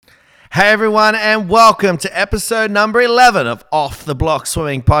Hey everyone, and welcome to episode number 11 of Off the Block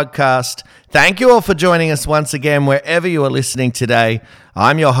Swimming Podcast. Thank you all for joining us once again wherever you are listening today.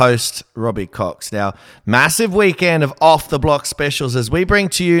 I'm your host, Robbie Cox. Now, massive weekend of Off the Block specials as we bring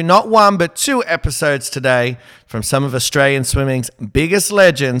to you not one but two episodes today from some of Australian swimming's biggest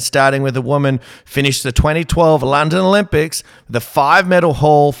legends, starting with a woman who finished the 2012 London Olympics with a 5-medal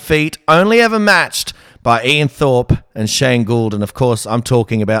haul feat only ever matched by Ian Thorpe and Shane Gould. And of course, I'm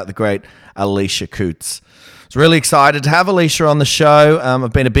talking about the great Alicia Coutts. I was really excited to have Alicia on the show.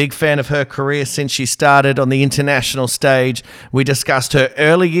 I've been a big fan of her career since she started on the international stage. We discussed her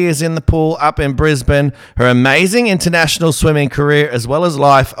early years in the pool up in Brisbane, her amazing international swimming career, as well as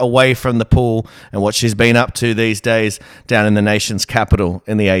life away from the pool and what she's been up to these days down in the nation's capital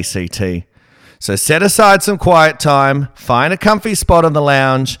in the ACT. So set aside some quiet time, find a comfy spot on the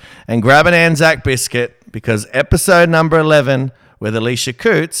lounge, and grab an Anzac biscuit because episode number 11 with Alicia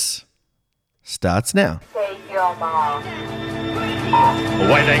Coutts starts now. Say your mom.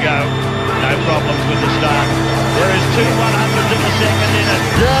 Away they go. No problems with the start. There is 2 100s in the second in it.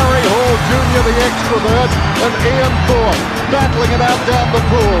 Gary Hall Jr., the extrovert, and Ian Thorpe battling it out down the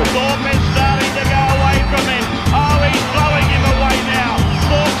pool. Thorpe is starting to go away from him. Oh, he's blowing him away now.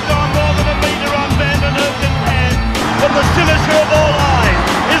 Thorpe's gone more than a metre on Van den Heuvel's hand. But the finisher of all eyes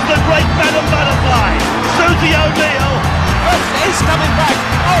is the great Madam Butterfly, Susie O'Neill. He's coming back.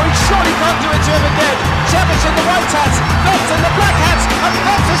 Oh, he surely can't do it to him again. Shepherd's in the white hats, Phelps in the black hats, and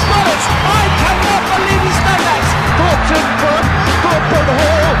Phelps has got it. I cannot believe he's done that. Thorpe's in front, Thorpe and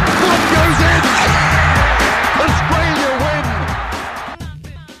Hall, Thorpe goes in. Australia win.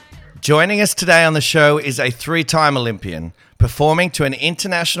 Joining us today on the show is a 3-time Olympian. Performing to an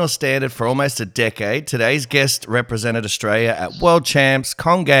international standard for almost a decade, today's guest represented Australia at World Champs,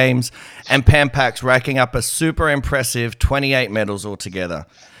 Con Games, and Pan Pacs, racking up a super impressive 28 medals altogether.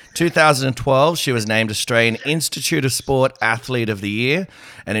 2012, she was named Australian Institute of Sport Athlete of the Year,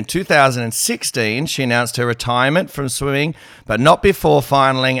 and in 2016, she announced her retirement from swimming, but not before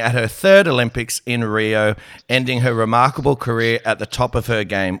finaling at her 3rd Olympics in Rio, ending her remarkable career at the top of her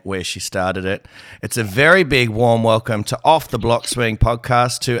game where she started it. It's a very big warm welcome to Off the Block Swimming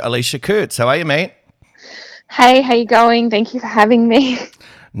Podcast to Alicia Coutts. How are you, mate? Hey, how you going? Thank you for having me.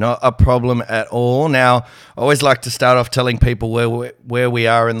 Not a problem at all. Now, I always like to start off telling people where we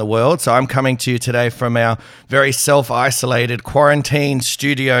are in the world. So I'm coming to you today from our very self-isolated quarantine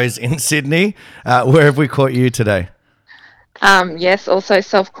studios in Sydney. Where have we caught you today? Yes, also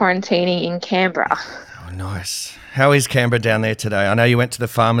self-quarantining in Canberra. Oh, nice. How is Canberra down there today? I know you went to the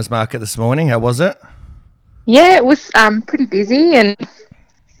farmers market this morning. How was it? Yeah, it was pretty busy and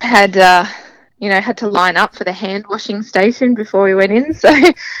had to line up for the hand washing station before we went in. So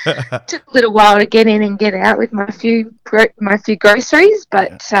it took a little while to get in and get out with my few groceries,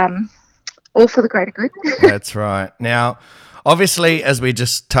 but all for the greater good. That's right. Now, obviously, as we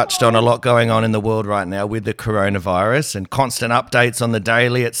just touched on, a lot going on in the world right now with the coronavirus and constant updates on the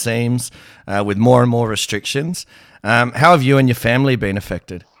daily, it seems, with more and more restrictions. How have you and your family been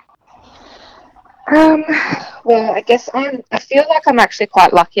affected? Well, I guess I feel like I'm actually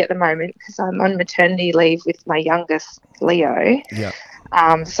quite lucky at the moment because I'm on maternity leave with my youngest, Leo. Yeah.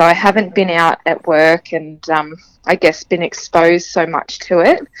 So I haven't been out at work and I guess been exposed so much to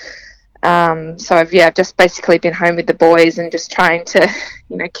it. So I've just basically been home with the boys and just trying to,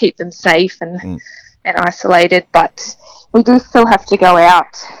 keep them safe and isolated. But we do still have to go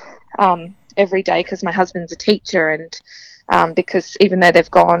out every day because my husband's a teacher and because even though they've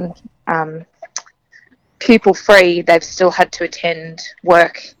gone pupil free, they've still had to attend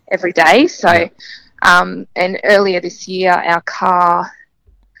work every day. So, and earlier this year, our car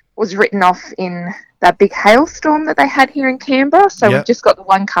was written off in that big hailstorm that they had here in Canberra. So we've just got the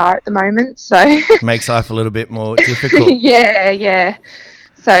one car at the moment. So makes life a little bit more difficult. Yeah.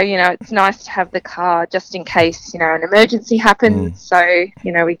 So, it's nice to have the car just in case, an emergency happens. So,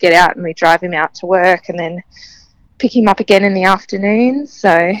 we get out and we drive him out to work and then pick him up again in the afternoon.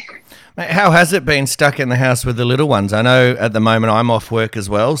 So Mate, how has it been stuck in the house with the little ones? I know at the moment I'm off work as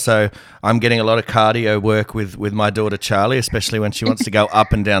well, so I'm getting a lot of cardio work with my daughter Charlie, especially when she wants to go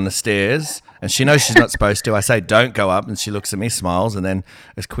up and down the stairs. And she knows she's not supposed to. I say, don't go up, and she looks at me, smiles, and then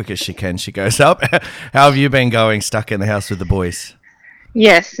as quick as she can, she goes up. How have you been going stuck in the house with the boys?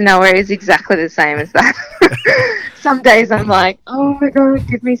 Yes, no, it is exactly the same as that. Some days I'm like, oh my God,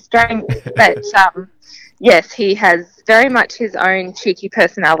 give me strength. But yes, he has very much his own cheeky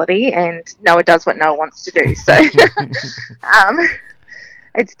personality, and Noah does what Noah wants to do. So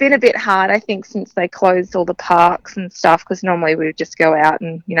it's been a bit hard, I think, since they closed all the parks and stuff, because normally we would just go out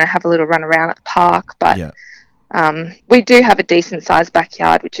and, have a little run around at the park. But We do have a decent sized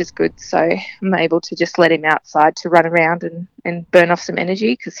backyard, which is good. So I'm able to just let him outside to run around and burn off some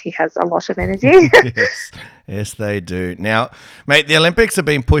energy because he has a lot of energy. Yes, they do. Now, mate, the Olympics have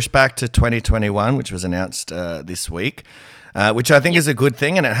been pushed back to 2021, which was announced this week, which I think is a good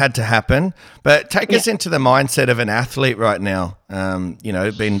thing, and it had to happen. But take us into the mindset of an athlete right now.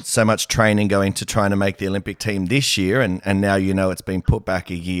 Been so much training going to trying to make the Olympic team this year, and now it's been put back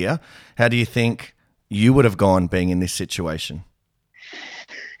a year. How do you think you would have gone being in this situation?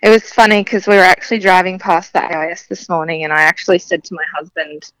 It was funny because we were actually driving past the AIS this morning, and I actually said to my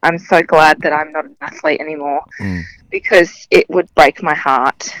husband, I'm so glad that I'm not an athlete anymore because it would break my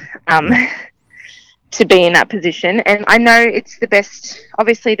heart to be in that position. And I know it's the best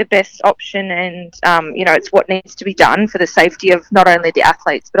option, and, it's what needs to be done for the safety of not only the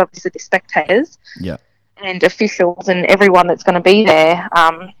athletes, but obviously the spectators and officials and everyone that's going to be there.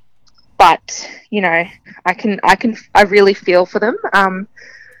 But, I really feel for them.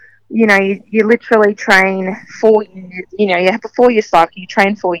 You literally train 4 years, you have a 4-year cycle, you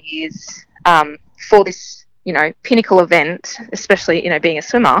train 4 years for this, pinnacle event, especially, being a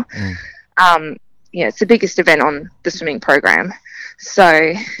swimmer. It's the biggest event on the swimming program.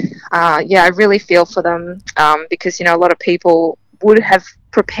 So, I really feel for them because, a lot of people would have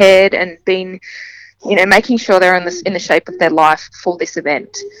prepared and been, making sure they're in the shape of their life for this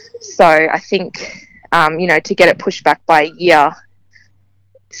event. So I think, to get it pushed back by a year,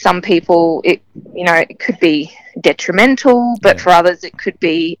 some people, it could be detrimental, but for others it could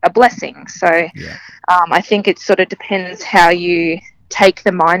be a blessing. So I think it sort of depends how you take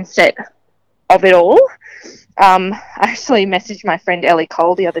the mindset of it all. I actually messaged my friend Ellie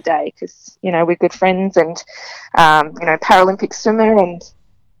Cole the other day because, we're good friends and, Paralympic swimmer, and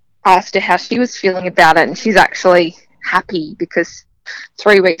asked her how she was feeling about it, and she's actually happy because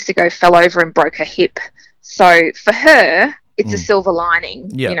 3 weeks ago fell over and broke her hip. So for her, it's a silver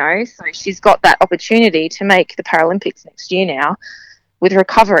lining, so she's got that opportunity to make the Paralympics next year now with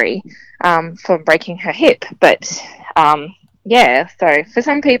recovery from breaking her hip. But so for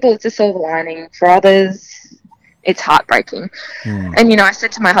some people it's a silver lining, for others it's heartbreaking. And I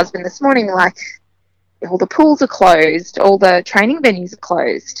said to my husband this morning, like, all the pools are closed, all the training venues are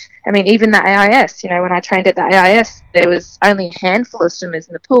closed. I mean, even the AIS, when I trained at the AIS, there was only a handful of swimmers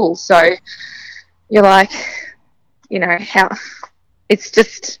in the pool. So you're like, how it's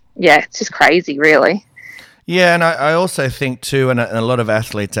just crazy, really. Yeah, and I also think too, and a lot of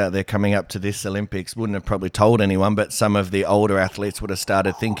athletes out there coming up to this Olympics wouldn't have probably told anyone, but some of the older athletes would have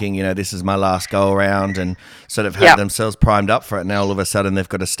started thinking, this is my last go around, and sort of had themselves primed up for it. Now all of a sudden they've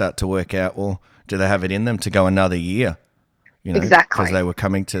got to start to work out, well, do they have it in them to go another year? Exactly. Because they were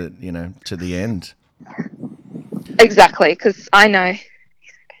coming to, to the end. Exactly, because I know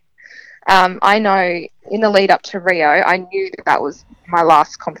in the lead up to Rio, I knew that was my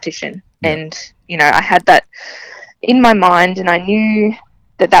last competition. And, I had that in my mind, and I knew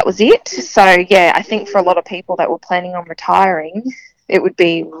that was it. So, I think for a lot of people that were planning on retiring, it would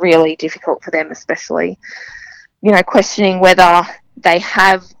be really difficult for them, especially, questioning whether they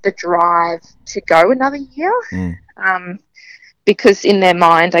have the drive to go another year. Because in their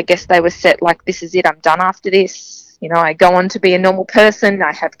mind, I guess they were set like, this is it, I'm done after this. I go on to be a normal person.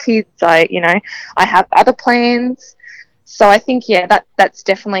 I have kids. I have other plans. So I think, that's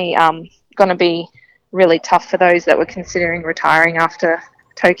definitely going to be really tough for those that were considering retiring after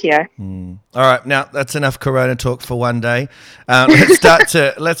Tokyo. All right, now that's enough Corona talk for one day.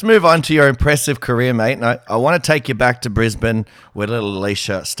 Let's move on to your impressive career, mate. And I want to take you back to Brisbane, where little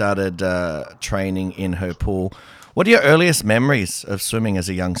Alicia started training in her pool. What are your earliest memories of swimming as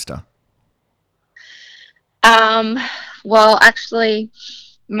a youngster? Well, actually,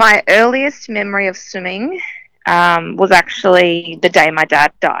 my earliest memory of swimming was actually the day my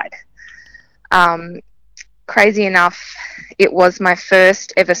dad died. Crazy enough, it was my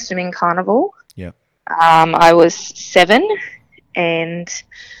first ever swimming carnival. Yeah. I was 7, and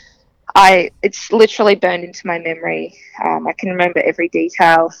it's literally burned into my memory. I can remember every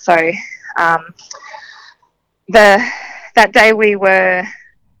detail. So that day we were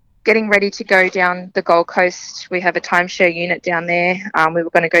getting ready to go down the Gold Coast. We have a timeshare unit down there. We were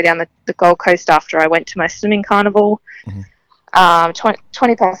going to go down the Gold Coast after I went to my swimming carnival.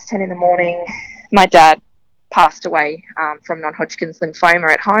 20 past 10 in the morning, my dad passed away from non-Hodgkin's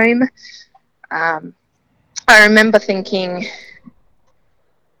lymphoma at home. I remember thinking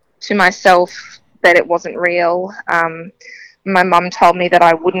to myself that it wasn't real. My mum told me that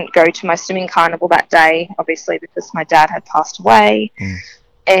I wouldn't go to my swimming carnival that day, obviously because my dad had passed away.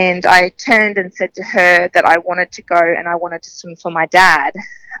 And I turned and said to her that I wanted to go and I wanted to swim for my dad.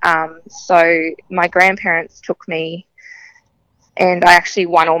 So my grandparents took me, and I actually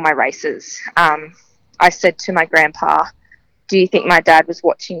won all my races. I said to my grandpa, "Do you think my dad was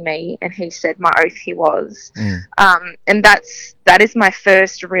watching me?" And he said, "My oath, he was." And that is my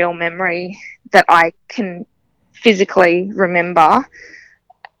first real memory that I can physically remember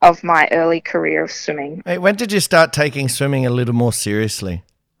of my early career of swimming. Hey, when did you start taking swimming a little more seriously?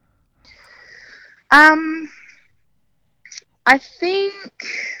 I think,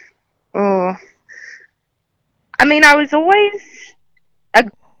 I was always a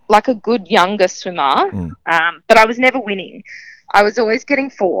good younger swimmer, but I was never winning. I was always getting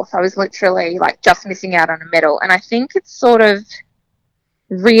fourth. I was literally just missing out on a medal. And I think it's sort of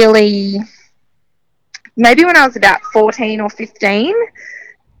really, maybe when I was about 14 or 15,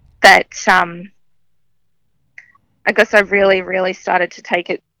 that I guess I really, really started to take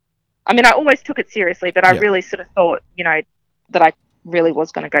it. I always took it seriously, but I really sort of thought, that I really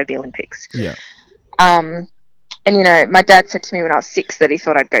was going to go to the Olympics. Yeah. And, my dad said to me when I was 6 that he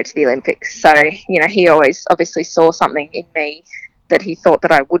thought I'd go to the Olympics. So, he always obviously saw something in me that he thought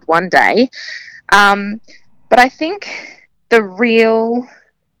that I would one day. But I think the real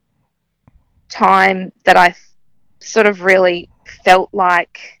time that I sort of really felt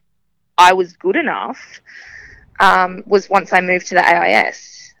like I was good enough was once I moved to the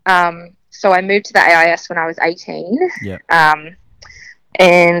AIS. So I moved to the AIS when I was 18. Yeah.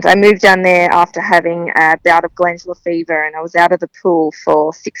 And I moved down there after having a bout of glandular fever, and I was out of the pool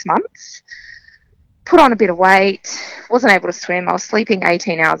for 6 months. Put on a bit of weight, wasn't able to swim. I was sleeping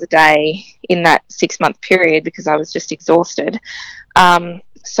 18 hours a day in that 6-month period because I was just exhausted.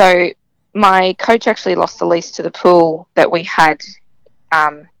 So my coach actually lost the lease to the pool that we had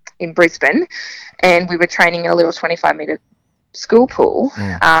in Brisbane, and we were training in a little 25-metre school pool.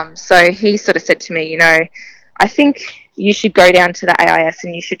 So he sort of said to me, I think you should go down to the AIS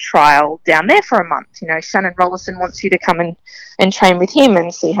and you should trial down there for a month. Shannon Rollison wants you to come and train with him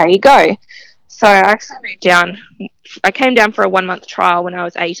and see how you go. So I actually moved down. I came down for a 1-month trial when I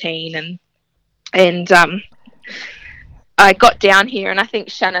was 18, and I got down here, and I think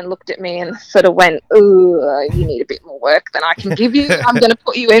Shannon looked at me and sort of went, "Ooh, you need a bit more work than I can give you. I'm going to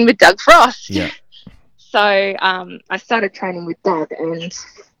put you in with Doug Frost." Yeah. So I started training with Doug, and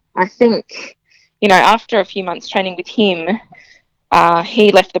I think, after a few months training with him,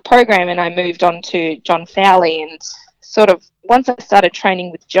 he left the program and I moved on to John Fowley. And sort of once I started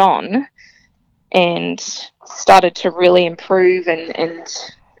training with John and started to really improve and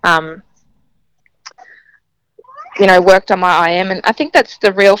worked on my IM. And I think that's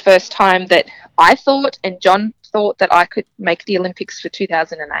the real first time that I thought and John thought that I could make the Olympics for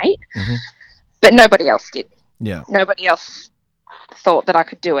 2008. But nobody else did. Yeah. Nobody else thought that I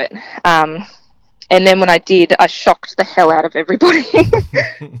could do it. And then when I did, I shocked the hell out of everybody.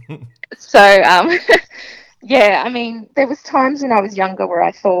 So, there was times when I was younger where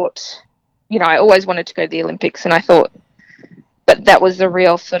I thought, I always wanted to go to the Olympics, and I thought, but that was the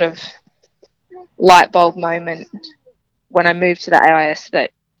real sort of light bulb moment when I moved to the AIS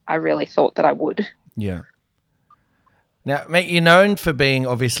that I really thought that I would. Yeah. Now, mate, you're known for being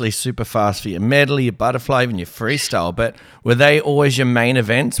obviously super fast for your medley, your butterfly, and your freestyle, but were they always your main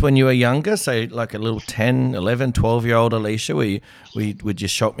events when you were younger? So like a little 10, 11, 12-year-old Alicia, would you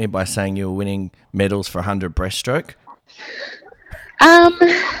shock me by saying you were winning medals for 100 breaststroke?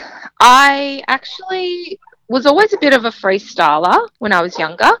 I actually was always a bit of a freestyler when I was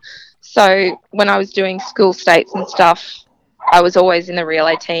younger. So when I was doing school states and stuff, I was always in the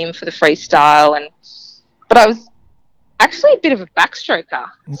relay team for the freestyle, but I was actually a bit of a backstroker,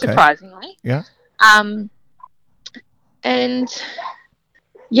 surprisingly. Yeah. And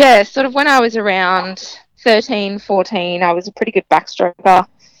yeah, sort of when I was around 13, 14, I was a pretty good backstroker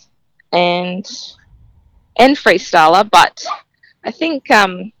and freestyler, but I think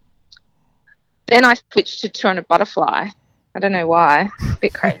then I switched to 200 butterfly. I don't know why. A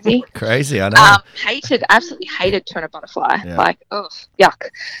bit crazy. Crazy, I know. Absolutely hated 200 butterfly. Yeah. Yuck.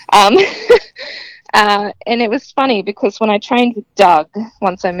 And it was funny because when I trained with Doug,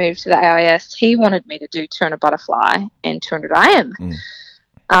 once I moved to the AIS, he wanted me to do 200 butterfly and 200 IM.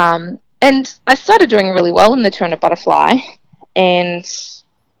 And I started doing really well in the 200 butterfly.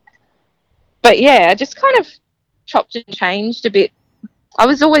 But yeah, I just kind of chopped and changed a bit. I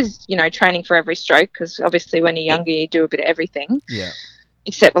was always, training for every stroke because obviously when you're younger, you do a bit of everything. Yeah.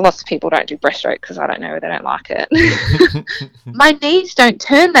 Except lots of people don't do breaststroke because I don't know, they don't like it. My knees don't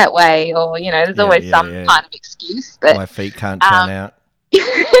turn that way, or there's always some kind of excuse. But my feet can't turn out.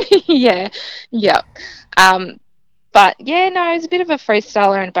 yeah. But yeah, no, he's a bit of a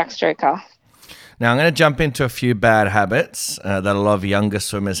freestyler and backstroker. Now, I'm going to jump into a few bad habits that a lot of younger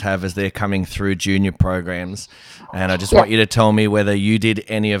swimmers have as they're coming through junior programs. And I just want you to tell me whether you did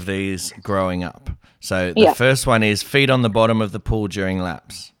any of these growing up. So the first one is feet on the bottom of the pool during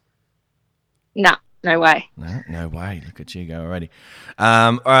laps. Nah, no way. No way. Look at you go already.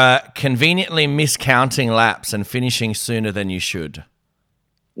 Conveniently miscounting laps and finishing sooner than you should.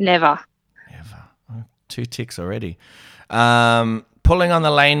 Never. Oh, 2 ticks already. Pulling on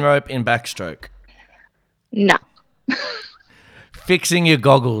the lane rope in backstroke. No. Fixing your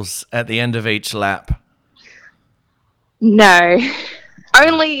goggles at the end of each lap. No.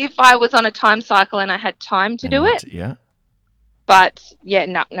 Only if I was on a time cycle and I had time to do it. Yeah. But yeah,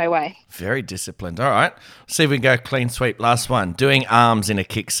 no way. Very disciplined. All right. See if we can go clean sweep. Last one. Doing arms in a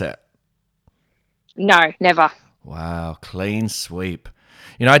kick set. No, never. Wow. Clean sweep.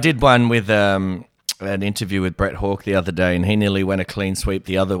 You know, I did one with an interview with Brett Hawke the other day, and he nearly went a clean sweep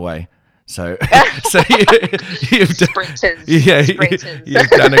the other way. So, you've Sprinters. You've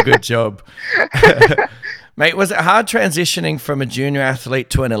done a good job. Mate, was it hard transitioning from a junior athlete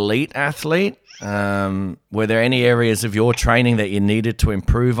to an elite athlete? Were there any areas of your training that you needed to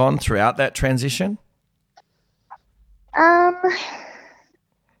improve on throughout that transition? I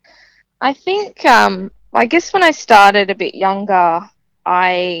think, I guess when I started a bit younger,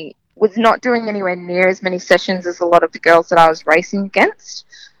 I was not doing anywhere near as many sessions as a lot of the girls that I was racing against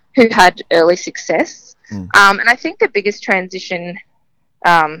who had early success. And I think the biggest transition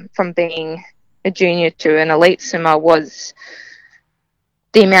from being a junior to an elite swimmer was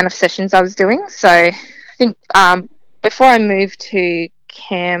the amount of sessions I was doing. So I think before I moved to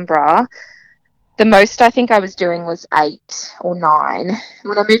Canberra, the most I think I was doing was 8 or 9.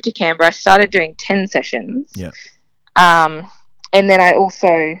 When I moved to Canberra, I started doing 10 sessions. Yeah. And then I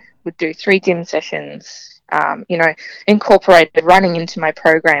also would do 3 gym sessions, incorporated running into my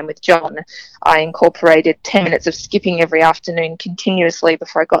program with John. I incorporated 10 minutes of skipping every afternoon continuously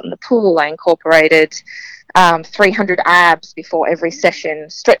before I got in the pool. I incorporated 300 abs before every session,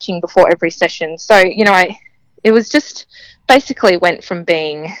 stretching before every session. So, it was just basically went from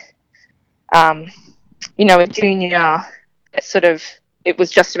being, a junior, sort of, it was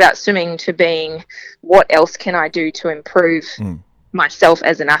just about swimming, to being what else can I do to improve myself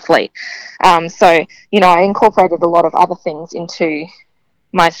as an athlete. I incorporated a lot of other things into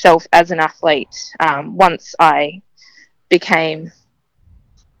myself as an athlete once I became,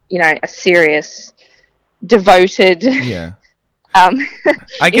 a serious, devoted. Yeah.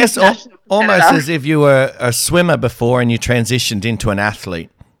 I guess almost as if you were a swimmer before and you transitioned into an athlete.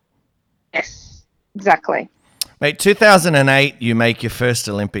 Yes, exactly. Mate, 2008, you make your first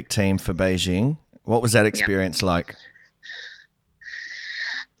Olympic team for Beijing. What was that experience like?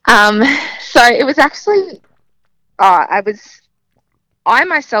 So it was actually, I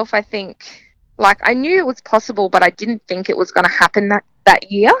myself, I think, I knew it was possible, but I didn't think it was going to happen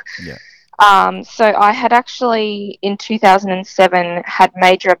that year. Yeah. So I had actually, in 2007, had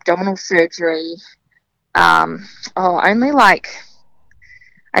major abdominal surgery. Only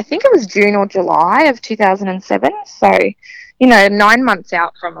I think it was June or July of 2007. So, 9 months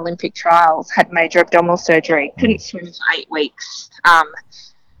out from Olympic trials, had major abdominal surgery. Couldn't swim for 8 weeks.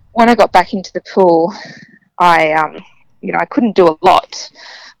 When I got back into the pool, I couldn't do a lot.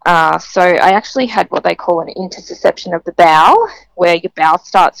 So I actually had what they call an intussusception of the bowel, where your bowel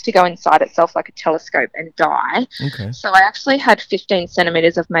starts to go inside itself like a telescope and die. Okay. So I actually had 15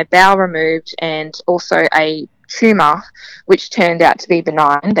 centimetres of my bowel removed, and also a tumour, which turned out to be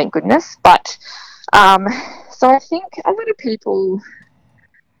benign, thank goodness. But so I think a lot of people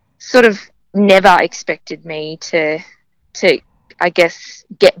sort of never expected me to I guess,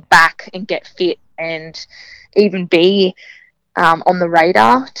 get back and get fit and even be on the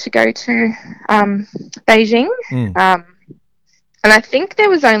radar to go to Beijing. And I think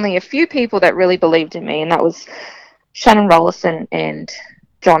there was only a few people that really believed in me, and that was Shannon Rollason and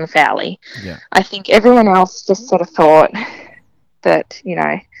John Fowley. Yeah. I think everyone else just sort of thought that,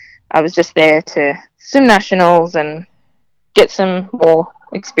 I was just there to swim nationals and get some more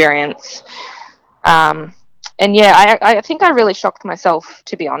experience. And yeah, I think I really shocked myself,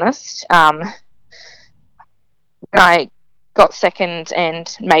 to be honest. When I got second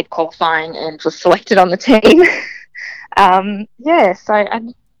and made qualifying and was selected on the team.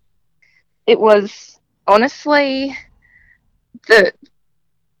 It was honestly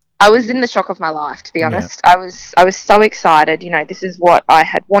I was in the shock of my life, to be honest. I was so excited. This is what I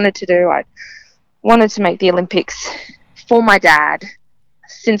had wanted to do. I wanted to make the Olympics for my dad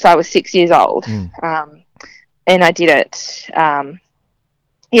since I was 6 years old. And I did it. So,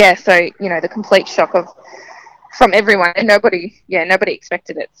 the complete shock of from everyone, and nobody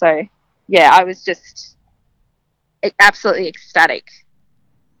expected it. So yeah, I was just absolutely ecstatic.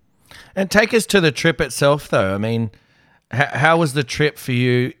 And take us to the trip itself, though. I mean, how was the trip for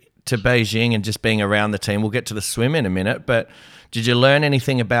you to Beijing and just being around the team? We'll get to the swim in a minute, but did you learn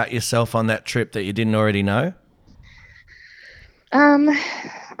anything about yourself on that trip that you didn't already know?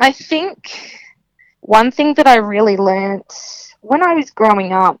 I think one thing that I really learnt when I was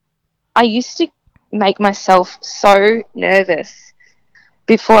growing up, I used to make myself so nervous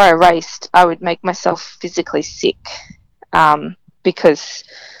before I raced. I would make myself physically sick because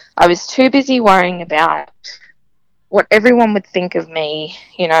I was too busy worrying about what everyone would think of me.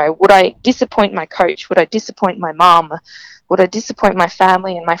 You know, would I disappoint my coach? Would I disappoint my mum? Would I disappoint my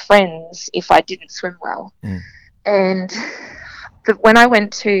family and my friends if I didn't swim well? And when I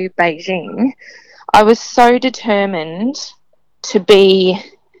went to Beijing, I was so determined to be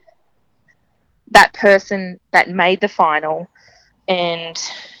that person that made the final and,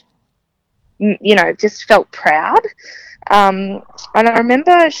 you know, just felt proud. And I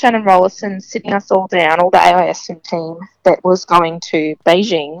remember Shannon Rollason sitting us all down, all the AIS swim team that was going to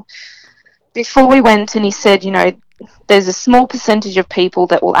Beijing, before we went, and he said, you know, there's a small percentage of people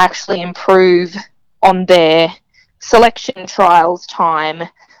that will actually improve on their selection trials time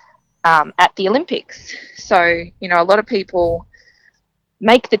at the Olympics. So, you know, a lot of people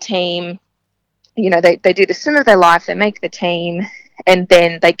make the team, you know, they do the swim of their life, they make the team, and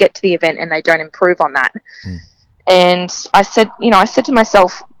then they get to the event and they don't improve on that. And I said to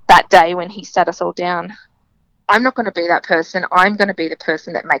myself that day when he sat us all down, I'm not going to be that person. I'm going to be the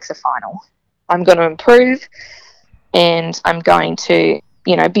person that makes a final. I'm going to improve, and I'm going to,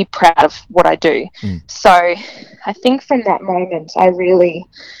 you know, be proud of what I do. So I think from that moment, I really,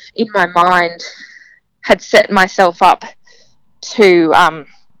 in my mind, had set myself up to,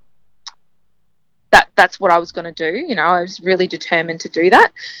 that's what I was going to do. You know, I was really determined to do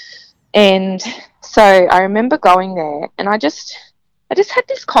that. And so I remember going there, and I just had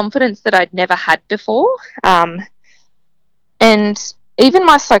this confidence that I'd never had before. And even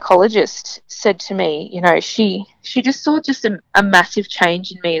my psychologist said to me, you know, she just saw just a massive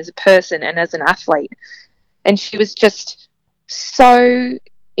change in me as a person and as an athlete. And she was just so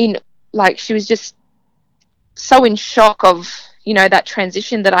in shock of, you know, that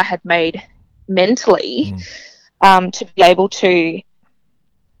transition that I had made mentally, to be able to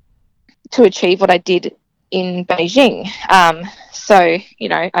achieve what I did in Beijing. So, you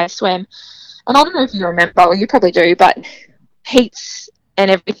know, I swam, and I don't know if you remember, well, you probably do, but heats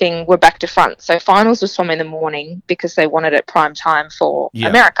and everything were back to front. So finals were swum in the morning because they wanted it prime time for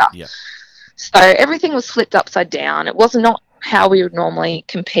America. So everything was flipped upside down. It was not how we would normally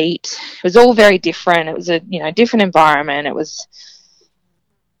compete. It was all very different. It was a, you know, different environment. It's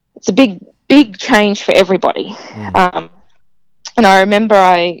a big change for everybody. And I remember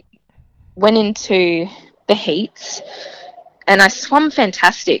I went into the heats and I swam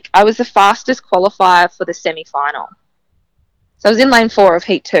fantastic. I was the fastest qualifier for the semi-final. So I was in lane 4 of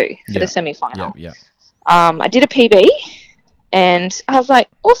heat 2 for the semi-final. I did a PB, and I was like,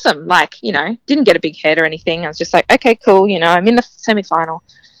 awesome. Like, you know, didn't get a big head or anything. I was just like, okay, cool. You know, I'm in the semi-final.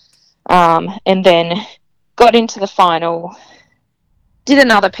 And then got into the final, did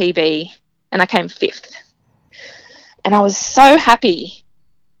another PB, and I came 5th. And I was so happy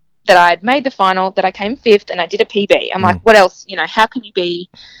that I had made the final, that I came 5th, and I did a PB. I'm like, what else? You know, how can you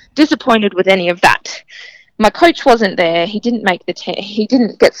be disappointed with any of that? My coach wasn't there. He didn't make the team. He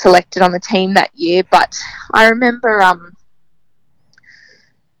didn't get selected on the team that year. But I remember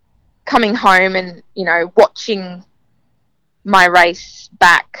coming home and, you know, watching my race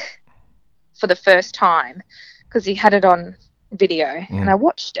back for the first time because he had it on video, and I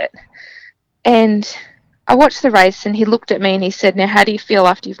watched it. And I watched the race, and he looked at me and he said, now, how do you feel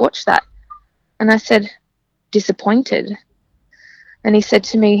after you've watched that? And I said, disappointed. And he said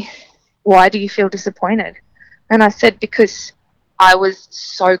to me, why do you feel disappointed? And I said, because I was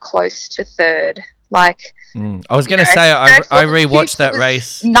so close to 3rd. Like, I was going to say, I rewatched that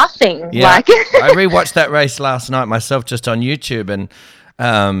race. Nothing. Yeah, like I rewatched that race last night myself, just on YouTube, and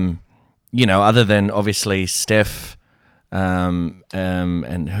you know, other than obviously Steph, and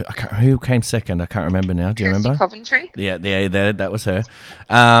who came second? I can't remember now. Do you remember? Coventry. Yeah, that was her.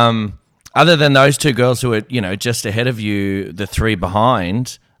 Other than those two girls who were, you know, just ahead of you, the 3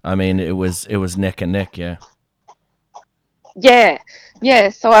 behind. I mean, it was neck and neck. Yeah. Yeah.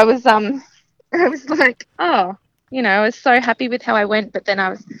 So I was like, oh, you know, I was so happy with how I went, but then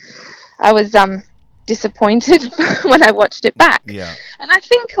I was disappointed when I watched it back. Yeah. And I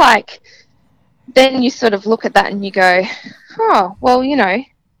think, like, then you sort of look at that and you go, oh, well, you know,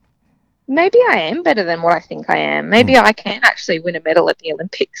 maybe I am better than what I think I am. Maybe I can actually win a medal at the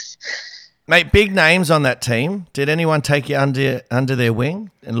Olympics. Mate, big names on that team. Did anyone take you under their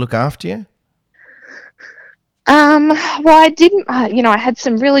wing and look after you? Well, I didn't. I had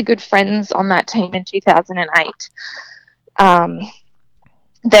some really good friends on that team in 2008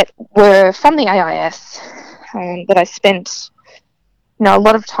 that were from the AIS that I spent, a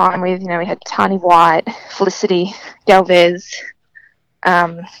lot of time with. We had Tani White, Felicity Galvez,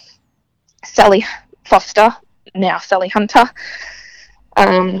 Sally Foster, now Sally Hunter,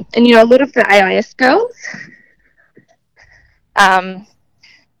 and a lot of the AIS girls.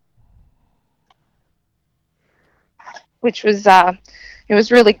 Which was it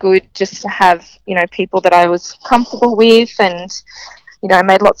was really good just to have people that I was comfortable with, and I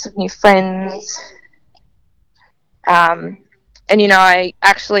made lots of new friends. And I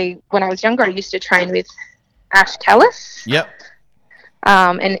actually, when I was younger, I used to train with Ash Callis. Yep.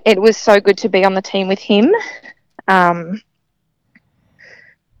 And it was so good to be on the team with him.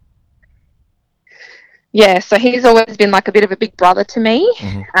 Yeah, so he's always been like a bit of a big brother to me.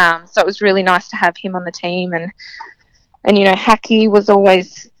 Mm-hmm. So it was really nice to have him on the team, and Haki was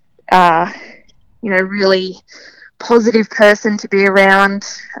always, really positive person to be around,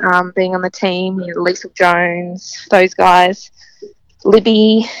 being on the team. Lisa Jones, those guys,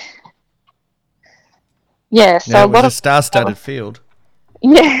 Libby. Yeah, so it was a star-studded field.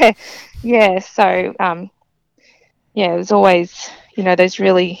 Yeah. So, it was always, those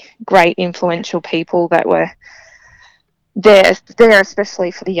really great, influential people that were there,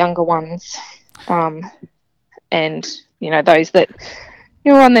 especially for the younger ones, and those that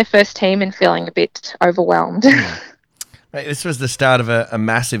were on their first team and feeling a bit overwhelmed. Mate, this was the start of a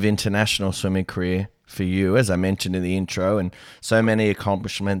massive international swimming career for you, as I mentioned in the intro, and so many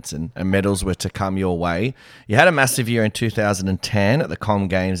accomplishments and medals were to come your way. You had a massive year in 2010 at the Com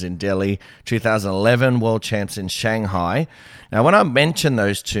Games in Delhi, 2011 World Champs in Shanghai. Now, when I mention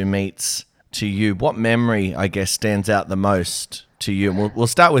those two meets to you, what memory, I guess, stands out the most to you? And we'll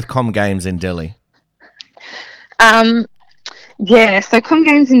start with Com Games in Delhi. So Com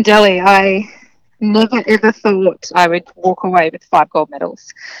Games in Delhi, I never ever thought I would walk away with 5 gold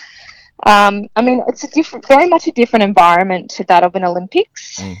medals. It's very much a different environment to that of an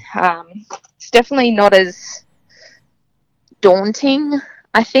Olympics. It's definitely not as daunting,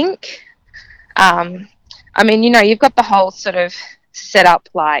 I think. You've got the whole sort of set up,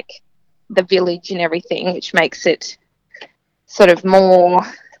 like the village and everything, which makes it sort of more,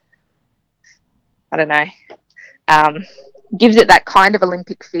 I don't know, gives it that kind of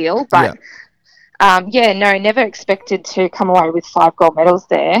Olympic feel. But never expected to come away with 5 gold medals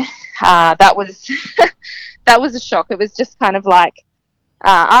there. That was that was a shock. It was just kind of like,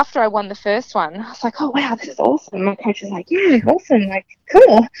 after I won the first one, I was like, oh wow, this is awesome. My coach was like, yeah, awesome, like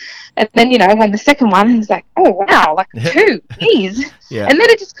cool. And then I won the second one, and he was like, oh wow, like 2, geez. Yeah. And then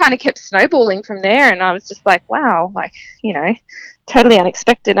it just kind of kept snowballing from there, and I was just like, wow, like totally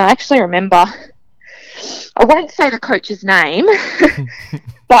unexpected. And I actually remember, I won't say the coach's name,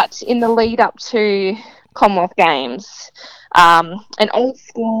 but in the lead up to Commonwealth Games, an old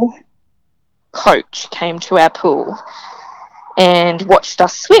school coach came to our pool and watched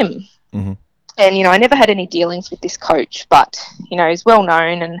us swim. Mm-hmm. And, I never had any dealings with this coach, but, he's well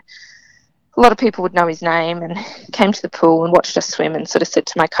known, and a lot of people would know his name, and came to the pool and watched us swim and sort of said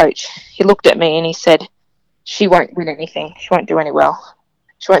to my coach, he looked at me and he said, she won't win anything. She won't do any well.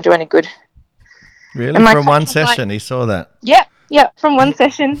 She won't do any good. Really? From one session, he saw that? Yeah, from one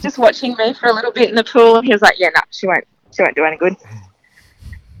session, just watching me for a little bit in the pool, and he was like, yeah, no, she won't do any good.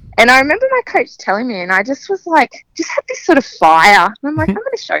 And I remember my coach telling me, and I just was like, just had this sort of fire. And I'm like, I'm going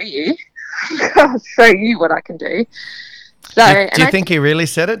to show you. I'll show you what I can do. So, do you think he really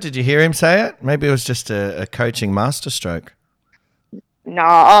said it? Did you hear him say it?Maybe it was just a coaching masterstroke. No,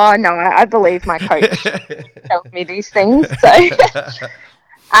 I believe my coach tells me these things. So,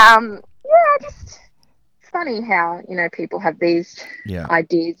 just funny how, people have these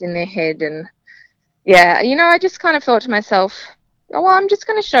ideas in their head. And, I just kind of thought to myself, oh, well, I'm just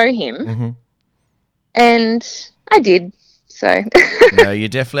going to show him. Mm-hmm. And I did. So. No, you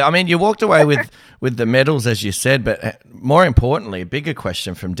definitely. You walked away with the medals, as you said, but more importantly, a bigger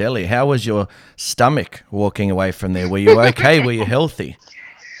question from Delhi. How was your stomach walking away from there? Were you okay? Were you healthy?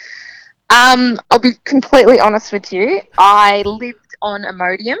 I'll be completely honest with you. I lived on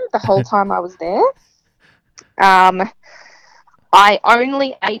Imodium the whole time I was there. I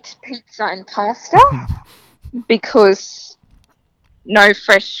only ate pizza and pasta because no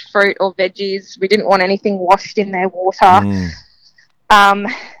fresh fruit or veggies. We didn't want anything washed in their water.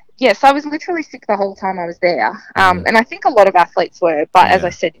 yes, I was literally sick the whole time I was there. And I think a lot of athletes were, but as I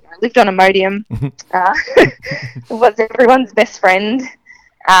said, I lived on Imodium. It was everyone's best friend.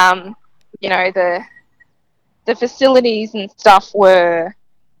 The facilities and stuff were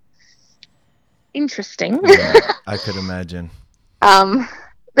interesting. I could imagine.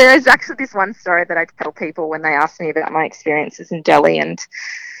 There is actually this one story that I tell people when they ask me about my experiences in Delhi, and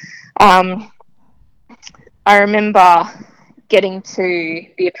I remember getting to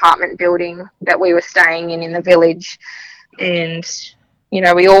the apartment building that we were staying in the village, and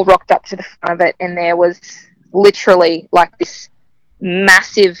we all rocked up to the front of it, and there was literally like this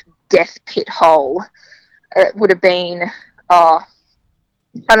massive death pit hole. It would have been I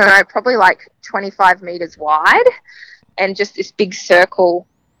don't know, probably like 25 meters wide, and just this big circle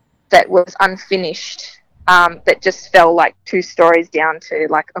that was unfinished, that just fell like 2 stories down to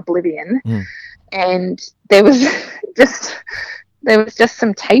like oblivion. And there was just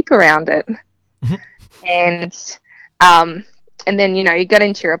some tape around it. And then you got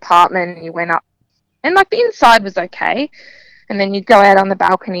into your apartment and you went up, and like the inside was okay, and then you'd go out on the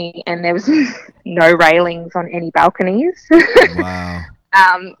balcony and there was no railings on any balconies. Wow.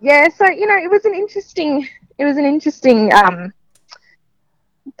 So it was an interesting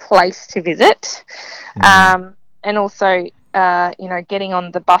place to visit. And also getting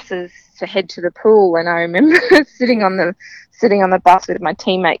on the buses to head to the pool, and I remember sitting on the bus with my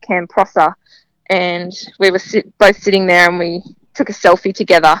teammate Cam Prosser, and we were both sitting there, and we took a selfie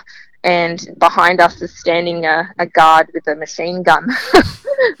together, and behind us was standing a guard with a machine gun.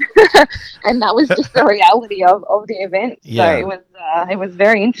 And that was just the reality of the event. So it was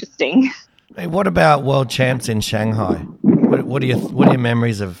very interesting. Hey, what about World Champs in Shanghai? What are your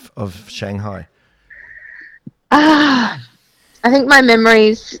memories of Shanghai? I think my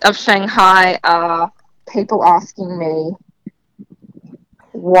memories of Shanghai are people asking me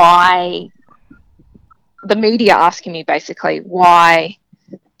why, the media asking me basically, why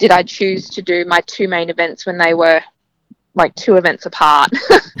did I choose to do my 2 main events when they were like 2 events apart?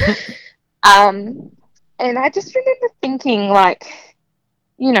 And I just remember thinking, like,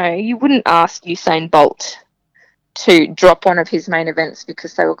 you wouldn't ask Usain Bolt to drop one of his main events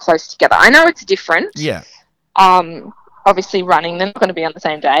because they were close together. I know it's different. Yeah. Obviously running, they're not going to be on the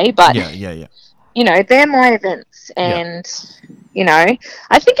same day, but they're my events, and I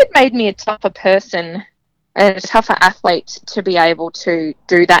think it made me a tougher person and a tougher athlete to be able to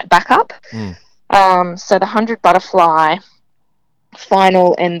do that backup. So the 100 butterfly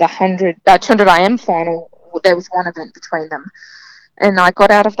final and the 200 IM final, there was one event between them, and I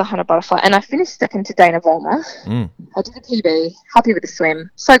got out of the 100 butterfly and I finished second to Dana Vollmer. I did a PB, happy with the swim,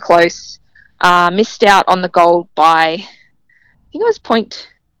 so close. Missed out on the gold by, I think it was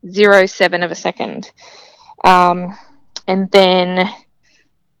 0.07 of a second. And then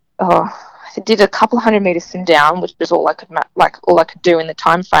I did a couple of 100 meters swim down, which was all I could do in the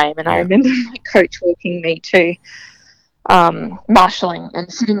time frame. And I remember my coach walking me to marshalling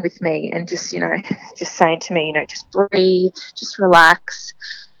and sitting with me and just saying to me, just breathe, just relax.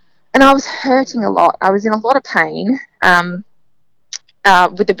 And I was hurting a lot. I was in a lot of pain.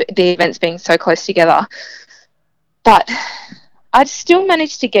 With the events being so close together, but I'd still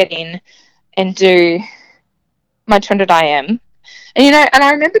managed to get in and do my 200 IM, and and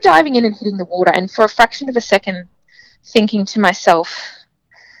I remember diving in and hitting the water, and for a fraction of a second thinking to myself,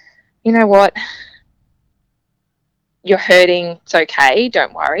 you know what, you're hurting, it's okay,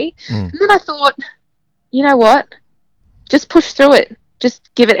 don't worry. And then I thought, you know what, just push through it, just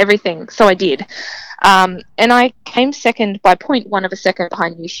give it everything. So I did. And I came second by 0.1 of a second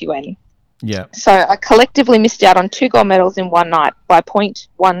behind Yu Xuan. Yeah. So I collectively missed out on 2 gold medals in one night by 0.1.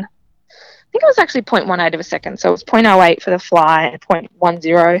 I think it was actually 0.18 of a second. So it was 0.08 for the fly and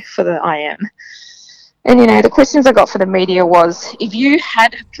 0.10 for the IM. And, the questions I got for the media was, if you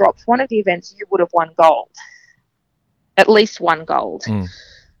had dropped one of the events, you would have won gold. At least 1 gold. And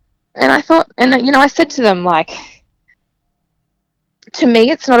I thought, and, I said to them, like, to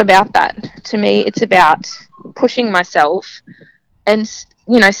me, it's not about that. To me, it's about pushing myself and,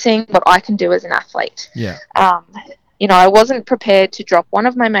 seeing what I can do as an athlete. Yeah. I wasn't prepared to drop one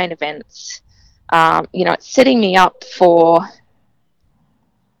of my main events. It's setting me up for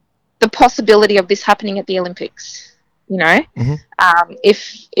the possibility of this happening at the Olympics.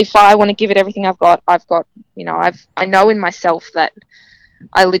 If I want to give it everything I've got, I know in myself that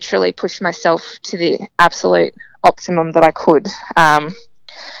I literally pushed myself to the absolute optimum that I could.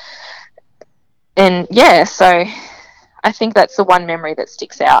 So I think that's the one memory that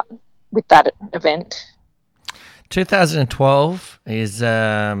sticks out with that event. 2012 is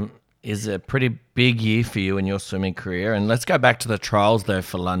is a pretty big year for you in your swimming career. And let's go back to the trials, though,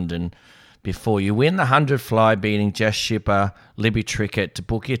 for London. Before you win the 100 fly, beating Jess Shipper, Libby Trickett to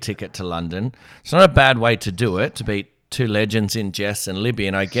book your ticket to London. It's not a bad way to do it, to beat two legends in Jess and Libby.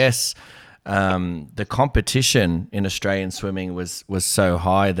 And I guess the competition in Australian swimming was so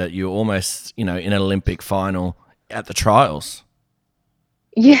high that you were almost, in an Olympic final at the trials.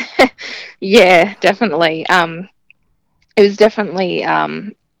 Yeah, definitely. It was definitely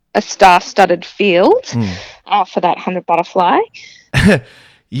a star-studded field for that 100 butterfly.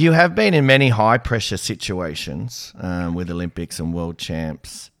 You have been in many high-pressure situations with Olympics and world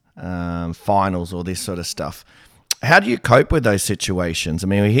champs, finals, all this sort of stuff. How do you cope with those situations? I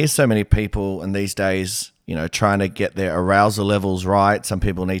mean, we hear so many people in these days, trying to get their arousal levels right. Some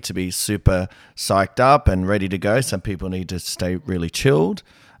people need to be super psyched up and ready to go. Some people need to stay really chilled.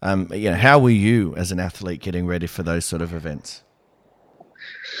 How were you as an athlete getting ready for those sort of events?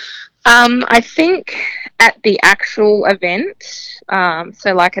 I think at the actual event,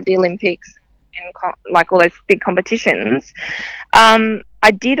 so like at the Olympics and like all those big competitions,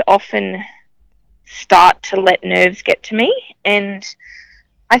 I did often start to let nerves get to me. And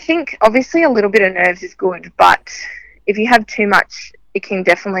I think obviously a little bit of nerves is good, but if you have too much, it can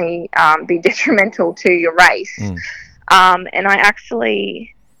definitely be detrimental to your race. And I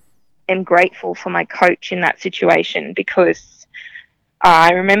actually am grateful for my coach in that situation, because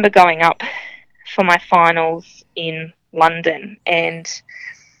I remember going up for my finals in London, and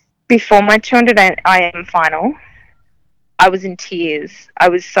before my 200 IM final, I was in tears. I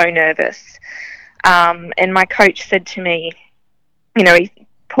was so nervous. And my coach said to me, he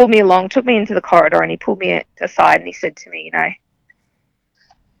pulled me along, took me into the corridor, and he pulled me aside and he said to me,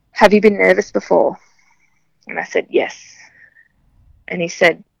 have you been nervous before? And I said, yes. And he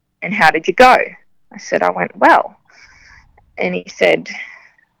said, and how did you go? I said, I went well. And he said,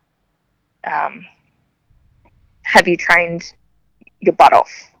 have you trained your butt off?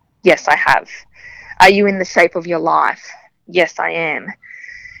 Yes, I have. Are you in the shape of your life? Yes, I am.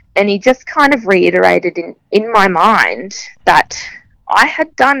 And he just kind of reiterated in my mind that I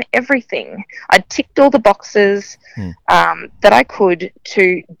had done everything. I'd ticked all the boxes that I could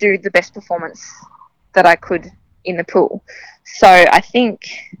to do the best performance that I could in the pool. So I think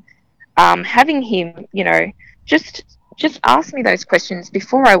having him, just ask me those questions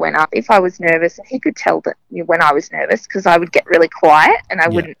before I went up if I was nervous, and he could tell that when I was nervous, because I would get really quiet and I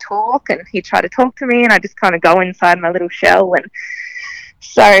wouldn't talk, and he'd try to talk to me and I just kind of go inside my little shell. And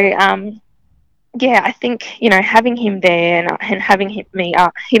so I think having him there and having him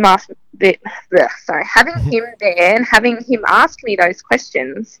there and having him ask me those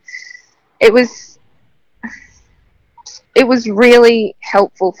questions, it was really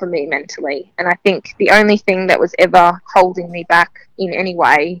helpful for me mentally. And I think the only thing that was ever holding me back in any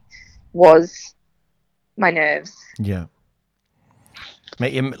way was my nerves. Yeah.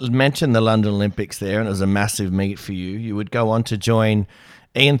 Mate, you mentioned the London Olympics there, and it was a massive meet for you. You would go on to join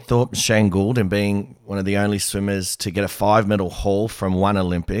Ian Thorpe and Shane Gould in being one of the only swimmers to get a 5-medal haul from one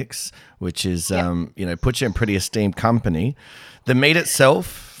Olympics, which is, puts you in pretty esteemed company. The meet itself,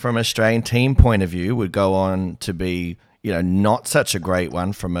 from an Australian team point of view, would go on to be, not such a great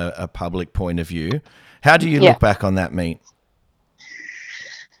one from a public point of view. How do you look back on that meet?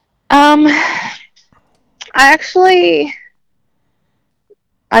 I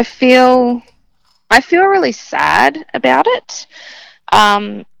feel really sad about it.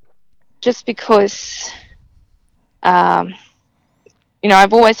 Just because,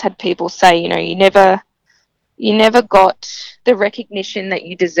 I've always had people say, you never got the recognition that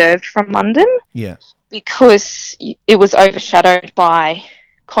you deserved from London. Yeah. Because it was overshadowed by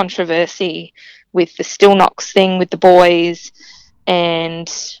controversy with the Still Knocks thing with the boys,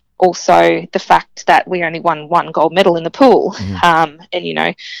 and also the fact that we only won one gold medal in the pool. And,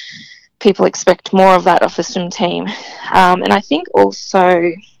 people expect more of that off the swim team. And I think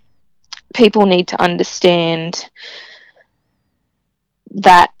also people need to understand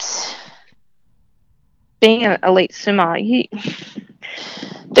that being an elite swimmer,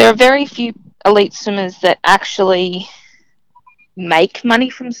 there are very few elite swimmers that actually make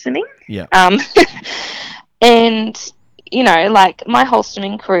money from swimming. Yeah. And, like my whole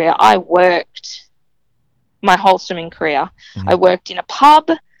swimming career, I worked in a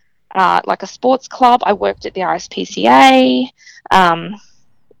pub, like a sports club. I worked at the RSPCA.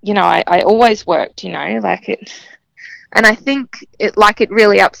 I always worked, like it. And I think it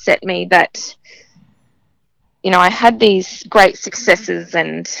really upset me that, I had these great successes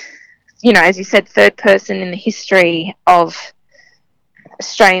and, as you said, third person in the history of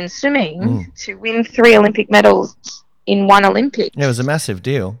Australian swimming to win 3 Olympic medals in one Olympic. Yeah, it was a massive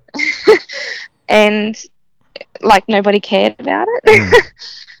deal. and like nobody cared about it,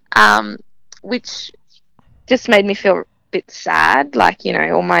 which just made me feel a bit sad. Like, you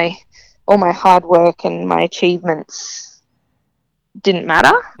know, all my hard work and my achievements didn't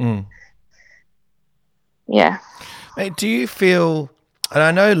matter. Yeah. Mate, do you feel, and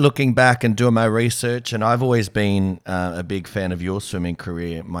I know looking back and doing my research, and I've always been a big fan of your swimming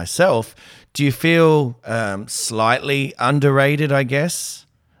career myself, do you feel slightly underrated, I guess,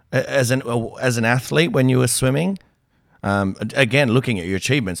 as an athlete when you were swimming? Again, looking at your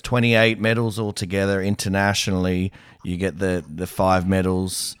achievements, 28 medals altogether internationally. You get the 5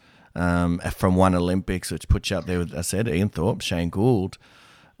 medals from one Olympics, which puts you up there with, I said, Ian Thorpe, Shane Gould.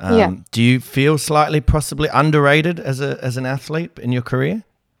 Do you feel slightly possibly underrated as an athlete in your career?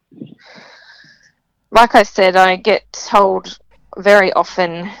 Like I said, I get told very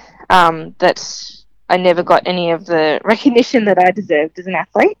often that I never got any of the recognition that I deserved as an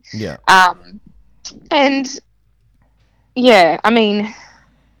athlete. Yeah. And yeah, I mean,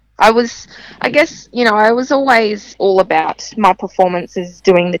 I was always all about my performances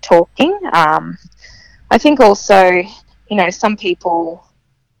doing the talking. I think also, you know, some people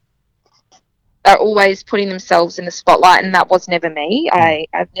are always putting themselves in the spotlight, and that was never me.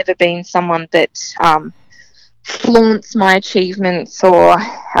 I've never been someone that flaunts my achievements or,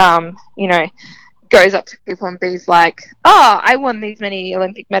 you know, goes up to people and be like, oh, I won these many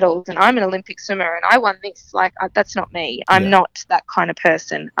Olympic medals and I'm an Olympic swimmer and I won this. Like, that's not me. I'm not that kind of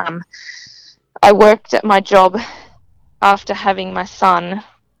person. I worked at my job after having my son.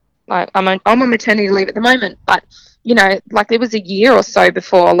 Like, I'm on maternity leave at the moment, but you know, like, it was a year or so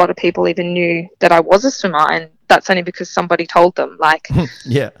before a lot of people even knew that I was a swimmer, and that's only because somebody told them. Like,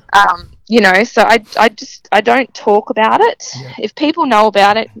 you know, so I don't talk about it. Yeah. If people know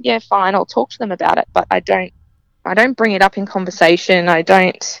about it, yeah, fine, I'll talk to them about it, but I don't bring it up in conversation.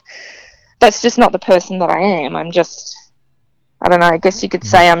 That's just not the person that I am. I'm just, I don't know, I guess you could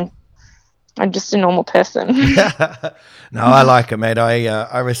say I'm just a normal person. No, I like it, mate.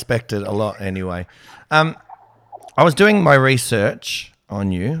 I respect it a lot anyway. I was doing my research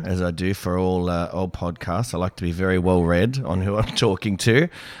on you, as I do for all podcasts. I like to be very well read on who I'm talking to.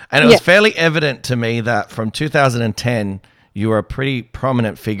 And it was fairly evident to me that from 2010, you were a pretty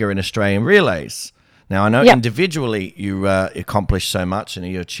prominent figure in Australian relays. Now, I know individually you accomplished so much and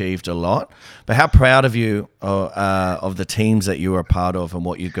you achieved a lot, but how proud of you of the teams that you were a part of and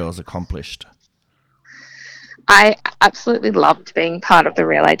what you girls accomplished? I absolutely loved being part of the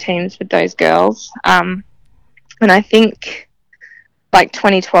relay teams with those girls. And I think, like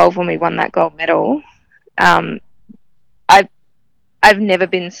 2012 when we won that gold medal, I've never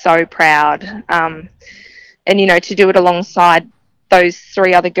been so proud. And, you know, to do it alongside those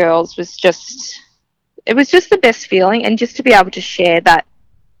 3 other girls was just the best feeling. And just to be able to share that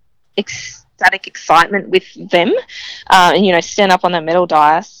ecstatic excitement with them, and, you know, stand up on that medal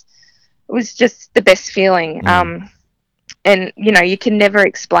dais, it was just the best feeling. And, you know, you can never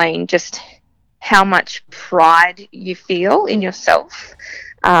explain just how much pride you feel in yourself.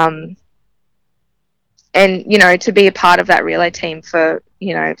 And, you know, to be a part of that relay team for,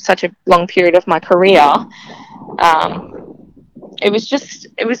 you know, such a long period of my career, it was just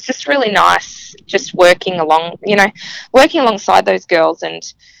really nice just working alongside those girls,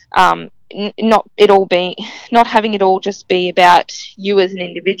 and not having it all just be about you as an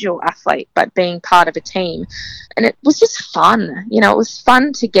individual athlete, but being part of a team. And it was just fun. You know, it was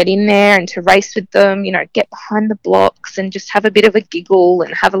fun to get in there and to race with them, you know, get behind the blocks and just have a bit of a giggle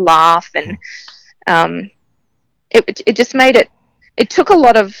and have a laugh. And it just made it took a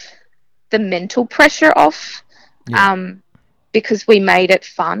lot of the mental pressure off, because we made it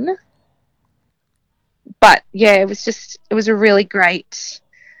fun. But yeah, it was a really great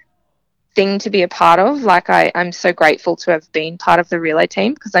thing to be a part of. Like, I'm so grateful to have been part of the relay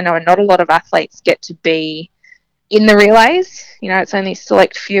team, because I know not a lot of athletes get to be in the relays. You know, it's only a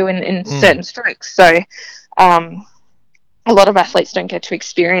select few in certain strokes. So a lot of athletes don't get to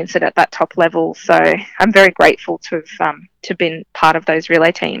experience it at that top level. So I'm very grateful to have been part of those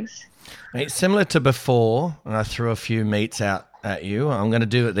relay teams. It's similar to before, and I threw a few meets out at you. I'm going to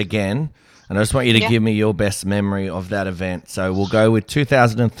do it again. And I just want you to give me your best memory of that event. So we'll go with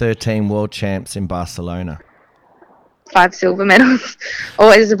 2013 World Champs in Barcelona. 5 silver medals.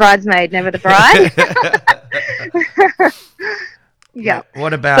 Always the bridesmaid, never the bride. Yeah.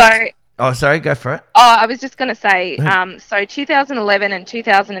 What about... sorry, go for it. I was just going to say, so 2011 and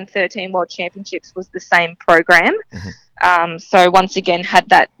 2013 World Championships was the same program. Mm-hmm. So once again, had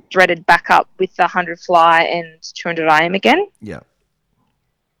that dreaded backup with the 100 fly and 200 IM again. Yeah.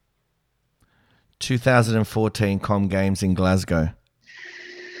 2014 Com Games in Glasgow.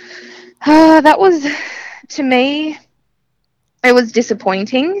 That was, to me, it was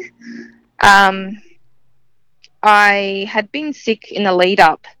disappointing. I had been sick in the lead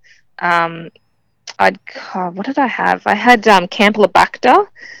up. What did I have? I had Campylobacter.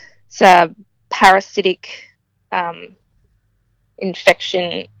 It's a parasitic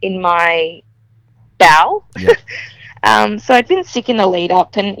infection in my bowel. Yeah. So I'd been sick in the lead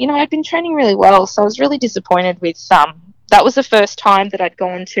up, and I'd been training really well. So I was really disappointed with that was the first time that I'd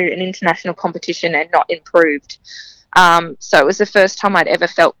gone to an international competition and not improved. So it was the first time I'd ever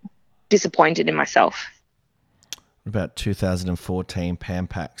felt disappointed in myself. About 2014 Pan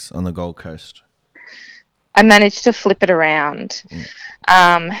Pacs on the Gold Coast. I managed to flip it around.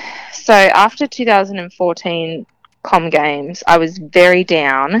 So after 2014 Com Games, I was very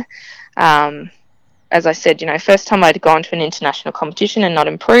down. As I said, first time I'd gone to an international competition and not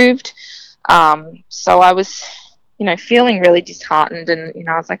improved. So I was, feeling really disheartened, and,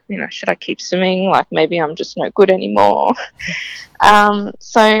 I was like, should I keep swimming? Like, maybe I'm just no good anymore.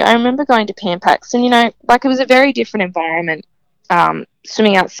 So I remember going to Pan Pacs, and, it was a very different environment,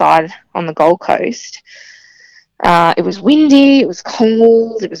 swimming outside on the Gold Coast. It was windy, it was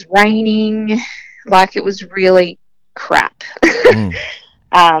cold, it was raining, it was really crap.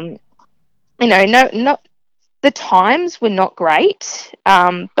 The times were not great,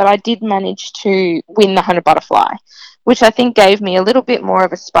 but I did manage to win the 100 butterfly, which I think gave me a little bit more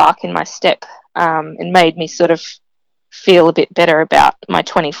of a spark in my step, and made me sort of feel a bit better about my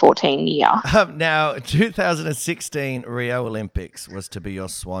 2014 year. Now, 2016 Rio Olympics was to be your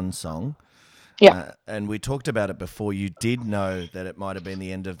swan song. Yeah. And we talked about it before. You did know that it might have been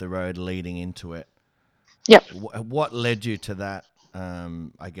the end of the road leading into it. Yep. What led you to that,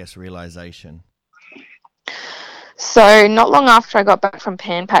 realization? So not long after I got back from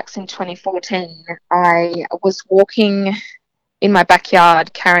Pan Pacs in 2014, I was walking in my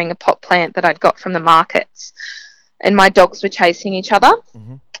backyard carrying a pot plant that I'd got from the markets, and my dogs were chasing each other.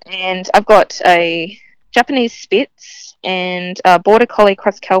 Mm-hmm. And I've got a Japanese Spitz and a Border Collie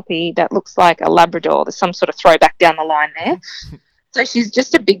Cross Kelpie that looks like a Labrador. There's some sort of throwback down the line there. So she's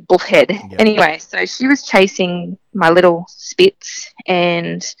just a big bullhead. Yep. Anyway, so she was chasing my little Spitz,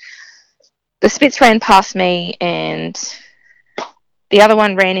 and the Spitz ran past me, and the other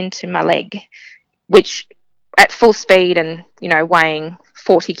one ran into my leg, which at full speed and, weighing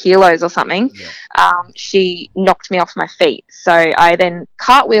 40 kilos or something, she knocked me off my feet. So I then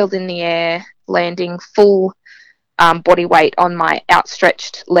cartwheeled in the air, landing full body weight on my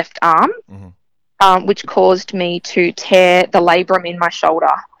outstretched left arm, which caused me to tear the labrum in my shoulder.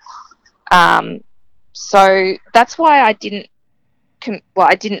 So that's why I didn't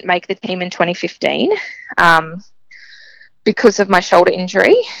make the team in 2015, because of my shoulder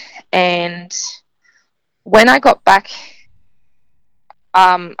injury. And when I got back,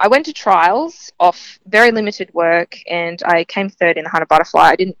 I went to trials off very limited work, and I came third in the 100 butterfly.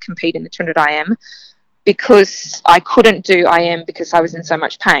 I didn't compete in the 200 IM because I couldn't do IM because I was in so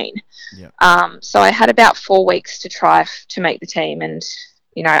much pain. Yeah. So I had about 4 weeks to try to make the team, and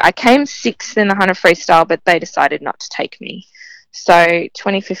I came 6th in the 100 freestyle, but they decided not to take me. So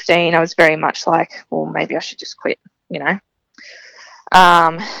 2015, I was very much like, well, maybe I should just quit,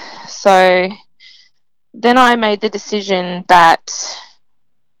 So then I made the decision that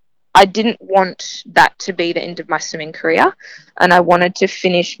I didn't want that to be the end of my swimming career, and I wanted to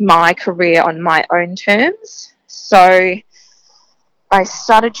finish my career on my own terms. So I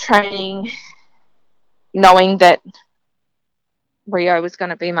started training knowing that Rio was going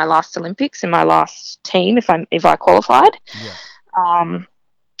to be my last Olympics and my last team if I qualified. Yeah.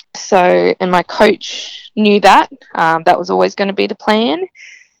 And my coach knew that. That was always going to be the plan.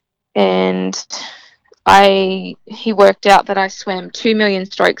 And he worked out that I swam 2 million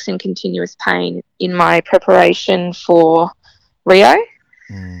strokes in continuous pain in my preparation for Rio.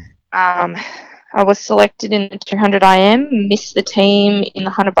 I was selected in the 200 IM, missed the team in the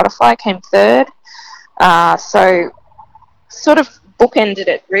 100 butterfly, came third. So sort of bookended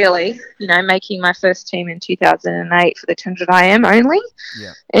it, really, making my first team in 2008 for the 200 IM only,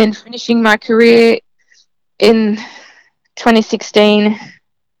 and finishing my career in 2016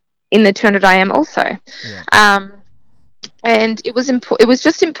 in the 200 IM also. Yeah. And it was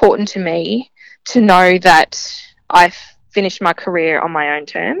just important to me to know that I finished my career on my own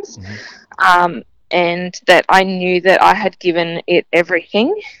terms, and that I knew that I had given it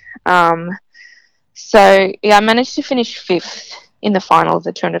everything. So I managed to finish 5th in the final of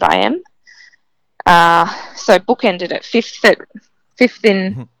the 200 IM. So bookended it, 5th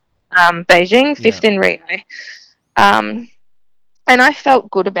in Beijing, 5th in Rio. And I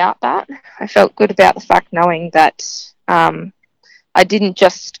felt good about that. I felt good about the fact knowing that I didn't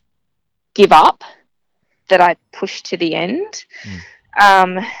just give up that I pushed to the end.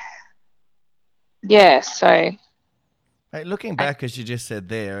 So. Hey, looking back, as you just said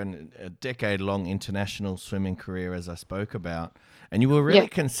there, and a decade-long international swimming career, as I spoke about, and you were really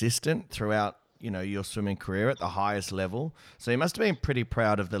consistent throughout, your swimming career at the highest level. So you must have been pretty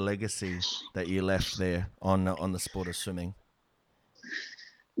proud of the legacy that you left there on the sport of swimming.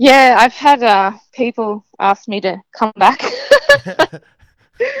 Yeah, I've had people ask me to come back.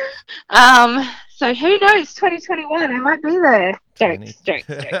 So who knows? 2021, I might be there. Jokes.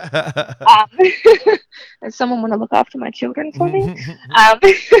 Does someone want to look after my children for me?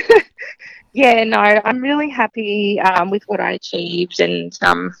 Yeah, no, I'm really happy with what I achieved, and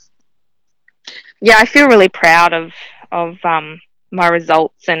I feel really proud of my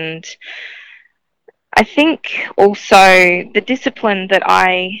results, and I think also the discipline that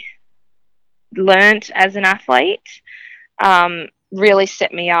I learnt as an athlete really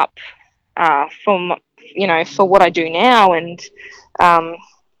set me up for what I do now, and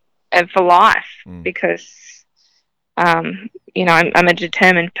for life, because I'm a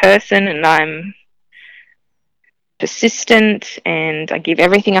determined person, and I'm persistent, and I give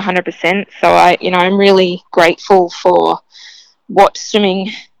everything 100%. So I'm really grateful for what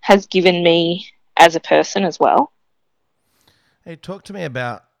swimming has given me as a person as well. Hey, talk to me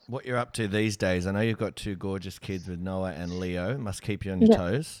about what you're up to these days. I know you've got 2 gorgeous kids with Noah and Leo. Must keep you on your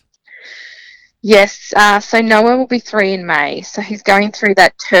toes. Yes, so Noah will be 3 in May, so he's going through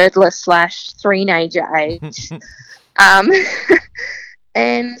that toddler/three-nager age.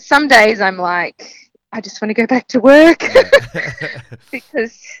 And some days I'm like, I just want to go back to work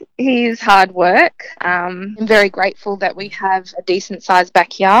because he is hard work. I'm very grateful that we have a decent-sized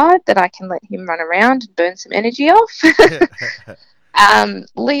backyard that I can let him run around and burn some energy off.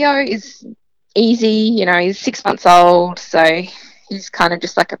 Leo is easy, he's 6 months old, so he's kind of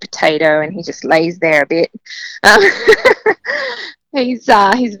just like a potato, and he just lays there a bit. He's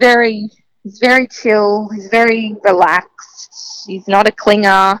very chill. He's very relaxed. He's not a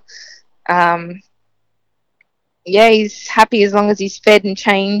clinger. He's happy as long as he's fed and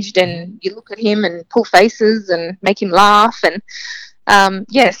changed, and you look at him and pull faces and make him laugh, and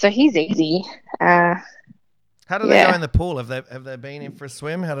so he's easy. How do they go in the pool? Have they been in for a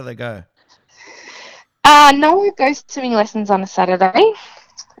swim? How do they go? Noah goes to swimming lessons on a Saturday,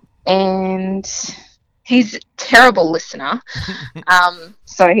 and he's a terrible listener.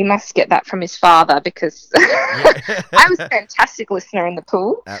 So he must get that from his father, because I was a fantastic listener in the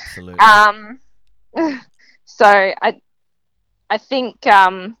pool. Absolutely. So I think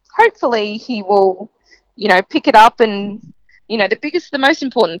hopefully he will, pick it up, and the most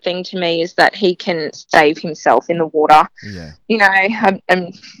important thing to me is that he can save himself in the water. Yeah.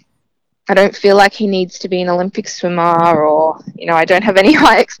 I don't feel like he needs to be an Olympic swimmer, or I don't have any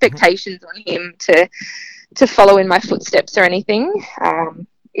high expectations on him to follow in my footsteps or anything.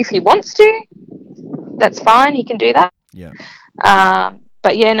 If he wants to, that's fine. He can do that. Yeah.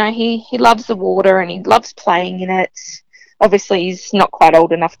 But he loves the water, and he loves playing in it. Obviously, he's not quite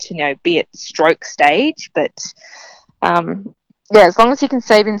old enough to be at stroke stage, but as long as he can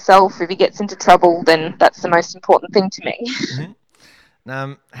save himself, if he gets into trouble, then that's the most important thing to me.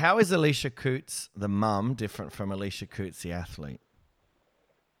 Mm-hmm. How is Alicia Coutts, the mum, different from Alicia Coutts, the athlete?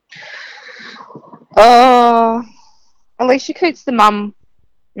 Alicia Coutts, the mum.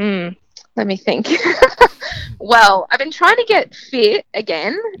 Let me think. Well, I've been trying to get fit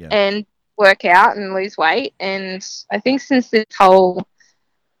again and work out and lose weight. And I think since this whole,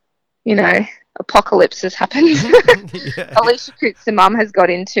 apocalypse has happened, Alicia Coutts, the mum, has got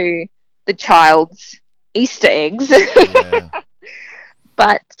into the child's Easter eggs. Yeah.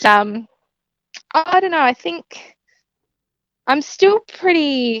 But I don't know. I think I'm still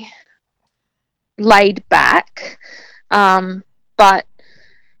pretty laid back. But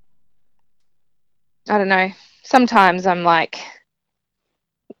I don't know. Sometimes I'm like,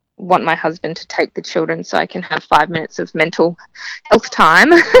 want my husband to take the children so I can have 5 minutes of mental health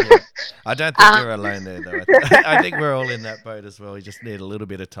time. I don't think you're alone there, though. I think we're all in that boat as well. You just need a little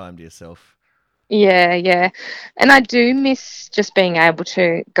bit of time to yourself. Yeah. And I do miss just being able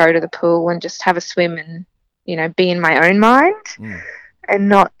to go to the pool and just have a swim and, be in my own mind and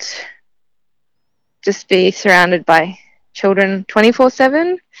not just be surrounded by children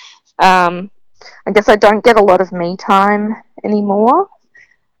 24/7. I guess I don't get a lot of me time anymore.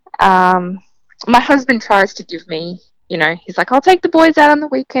 My husband tries to give me, he's like, I'll take the boys out on the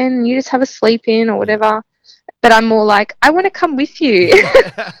weekend and you just have a sleep in or whatever. But I'm more like, I want to come with you.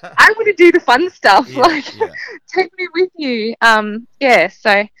 I want to do the fun stuff. Take me with you.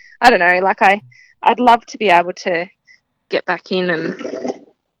 So I don't know, I'd love to be able to get back in and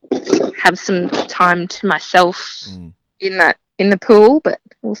have some time to myself in the pool, but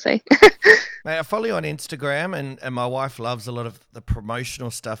we'll see. Mate, I follow you on Instagram, and my wife loves a lot of the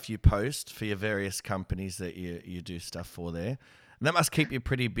promotional stuff you post for your various companies that you do stuff for there. And that must keep you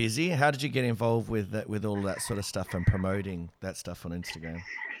pretty busy. How did you get involved with that, with all that sort of stuff and promoting that stuff on Instagram?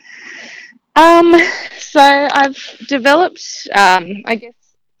 So I've developed, I guess,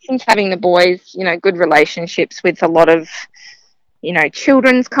 since having the boys, good relationships with a lot of,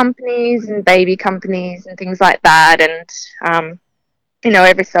 children's companies and baby companies and things like that. And,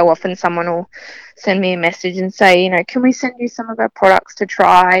 every so often someone will send me a message and say, can we send you some of our products to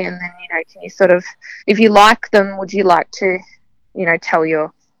try? And then, can you sort of, if you like them, would you like to, tell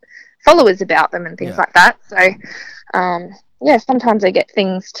your followers about them and things like that? So, sometimes I get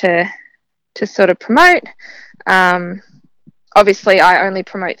things to sort of promote. Obviously, I only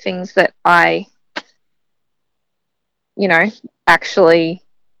promote things that I, actually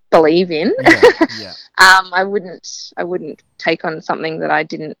believe in. Yeah. I wouldn't take on something that I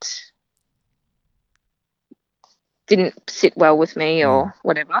didn't sit well with me or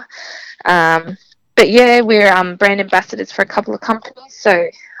whatever. But yeah, we're brand ambassadors for a couple of companies. So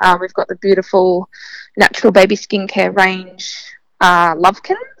we've got the beautiful natural baby skincare range,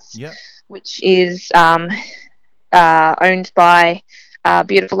 Lovekins, which is owned by a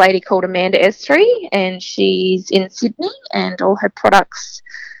beautiful lady called Amanda Estri, and she's in Sydney, and all her products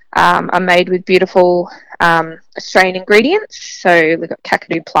are made with beautiful Australian ingredients. So we've got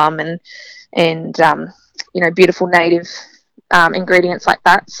Kakadu plum and beautiful native ingredients like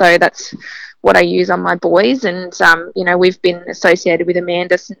that. So that's what I use on my boys, and we've been associated with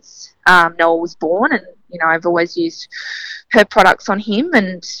Amanda since Noah was born, and I've always used her products on him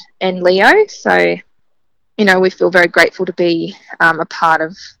and Leo. So we feel very grateful to be a part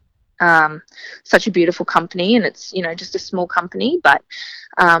of such a beautiful company, and it's just a small company but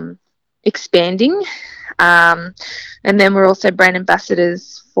expanding. And then we're also brand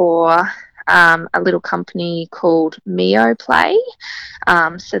ambassadors for a little company called Mio Play.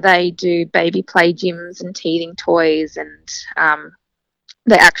 So they do baby play gyms and teething toys, and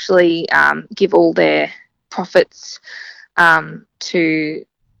they actually give all their profits to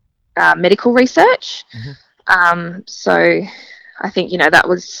medical research. So I think that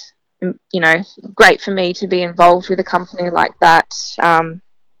was great for me to be involved with a company like that,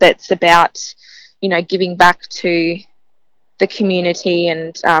 that's about giving back to the community,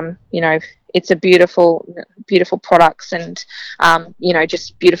 and it's a beautiful products, and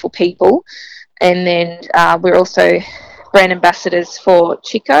just beautiful people. And then we're also brand ambassadors for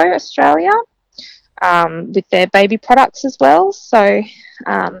Chico Australia, with their baby products as well. So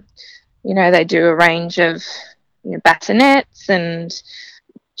they do a range of bassinets and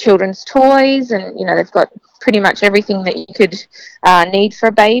children's toys, and they've got pretty much everything that you could need for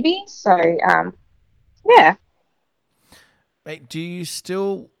a baby. So yeah. Mate, do you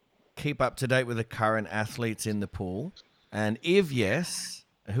still keep up to date with the current athletes in the pool? And if yes,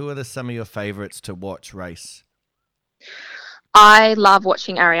 who are some of your favourites to watch race? I love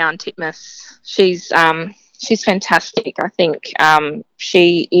watching Ariarne Titmus. She's fantastic. I think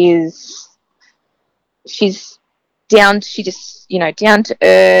she's down to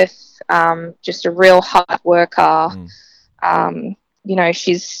earth, just a real hard worker.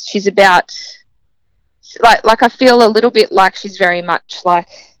 She's about like I feel a little bit like she's very much like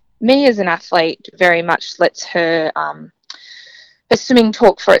me as an athlete, very much lets her swimming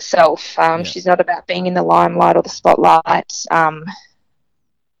talk for itself. She's not about being in the limelight or the spotlight.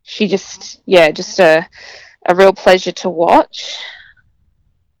 She just a real pleasure to watch.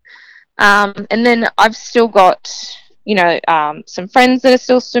 And then I've still got, some friends that are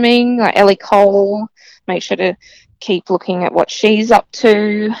still swimming, like Ellie Cole. Make sure to keep looking at what she's up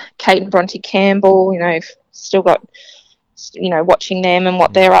to. Kate and Bronte Campbell, still got, watching them and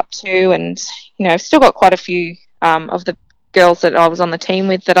what they're up to. And, I've still got quite a few of the girls that I was on the team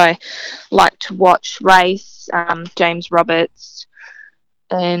with that I like to watch race. James Roberts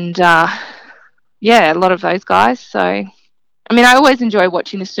and, a lot of those guys. So, I always enjoy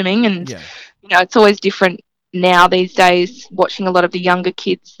watching the swimming, and, it's always different now these days, watching a lot of the younger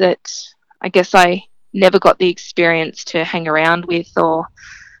kids that I guess I never got the experience to hang around with, or,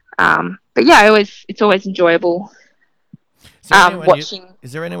 but yeah, it's always enjoyable watching.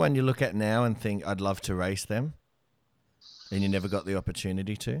 Is there anyone you look at now and think, I'd love to race them, and you never got the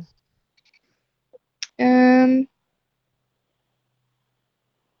opportunity to?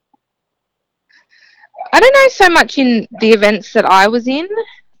 I don't know so much in the events that I was in.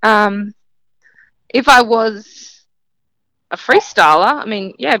 If I was a freestyler, I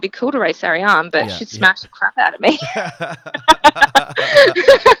mean, yeah, it'd be cool to race Ariane, but Yeah, she'd yeah. smash the crap out of me.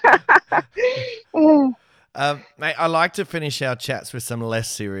 Mate, I like to finish our chats with some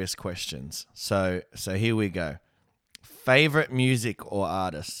less serious questions. So here we go. Favorite music or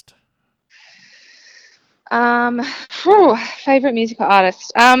artist? Favorite musical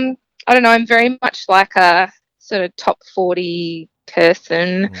artist. I don't know. I'm very much like a sort of top 40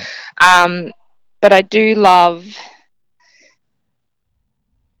 person. But I do love.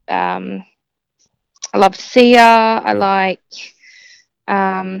 I love Sia. I like.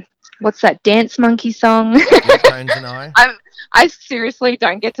 What's that Dance Monkey song? Yeah, Tones and I. I seriously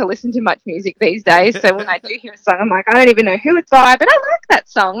don't get to listen to much music these days. So when I do hear a song, I'm like, I don't even know who it's by, but I like that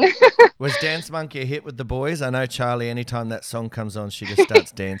song. Was Dance Monkey a hit with the boys? I know Charlie, anytime that song comes on, she just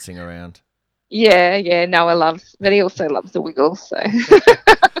starts dancing around. Yeah, Noah loves, but he also loves the Wiggles. So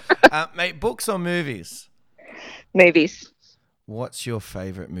Mate, books or movies? movies. What's your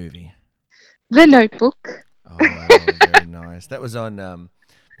favorite movie? The Notebook. Oh, very nice. That was on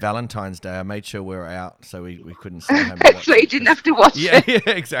Valentine's Day. I made sure we were out so we couldn't stay home and watch So you didn't have to watch it.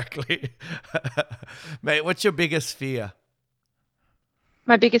 Yeah, exactly. Mate, what's your biggest fear?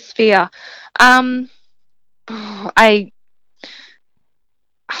 My biggest fear.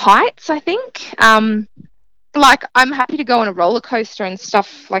 Heights, I think. Like I'm happy to go on a roller coaster and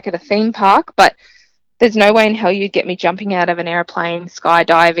stuff like at a theme park, but there's no way in hell you'd get me jumping out of an airplane,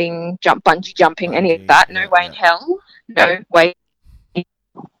 skydiving, bungee jumping, any of that. No way in hell. No way.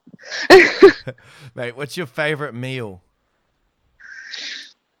 Mate, what's your favorite meal?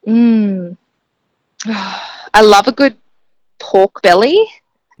 I love a good pork belly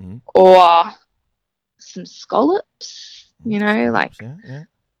or some scallops, like Yeah.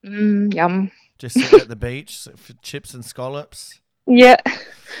 yum. Just sitting at the beach for chips and scallops. Yeah.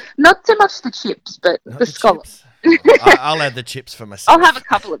 Not so much the chips, but Not the scallops. I'll add the chips for myself. I'll have a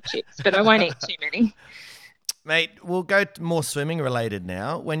couple of chips, but I won't eat too many. Mate, we'll go more swimming related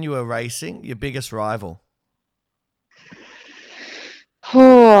now. When you were racing, your biggest rival?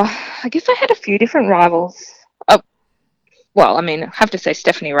 Oh, I guess I had a few different rivals. Well, I mean, I have to say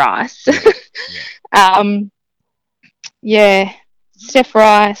Stephanie Rice. Yeah, Steph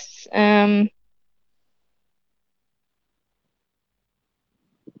Rice.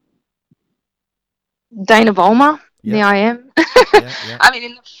 Dana Vollmer, in the IM. Yeah. I mean,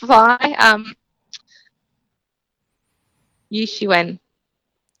 in the fly, Yu Xuan.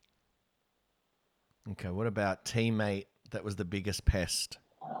 Okay, what about teammate that was the biggest pest?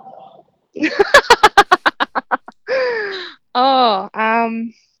 We all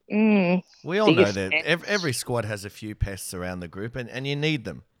know that every squad has a few pests around the group, and you need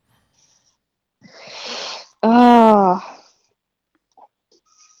them. Oh,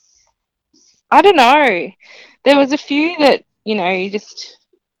 I don't know. There was a few that you just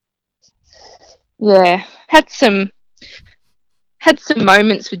had some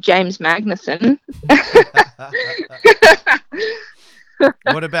moments with James Magnussen.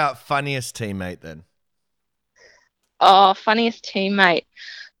 What about funniest teammate then? Oh, funniest teammate.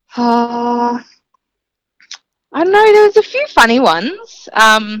 Oh, I don't know. There was a few funny ones.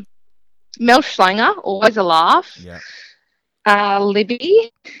 Mel Schlanger, always a laugh. Yeah.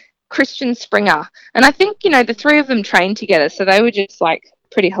 Libby, Christian Springer, and I think the three of them trained together, so they were just like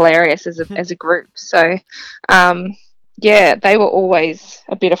pretty hilarious as a group. So, they were always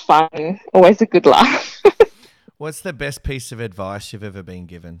a bit of fun, always a good laugh. What's the best piece of advice you've ever been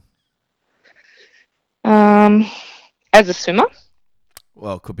given? As a swimmer.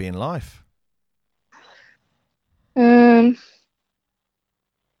 Well, it could be in life.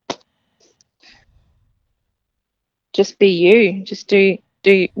 Just be you. Just do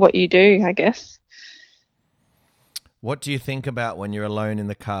what you do, I guess. What do you think about when you're alone in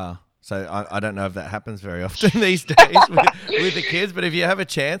the car? So I don't know if that happens very often these days with the kids, but if you have a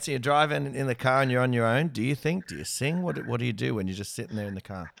chance and you're driving in the car and you're on your own, do you sing? What do you do when you're just sitting there in the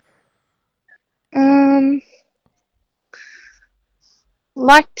car?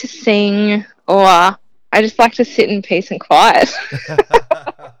 Like to sing, or I just like to sit in peace and quiet.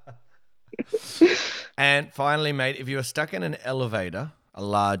 And finally, mate, if you were stuck in an elevator, a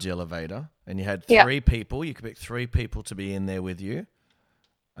large elevator, and you had three people, you could pick three people to be in there with you,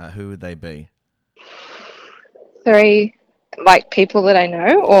 who would they be? Three, like people that I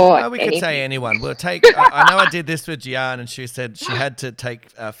know, or we could say anyone. We'll take. I know I did this with Gian, and she said she had to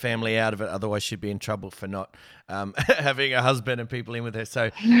take family out of it, otherwise she'd be in trouble for not having a husband and people in with her.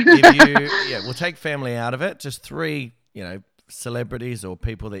 So we'll take family out of it. Just three, celebrities or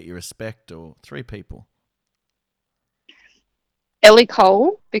people that you respect, or three people. Ellie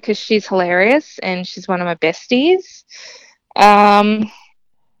Cole, because she's hilarious and she's one of my besties.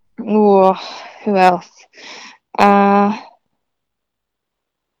 Oh, who else? Well,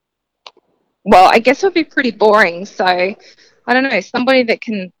 I guess it would be pretty boring. So I don't know, somebody that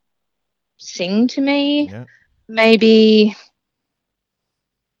can sing to me, Yeah. maybe.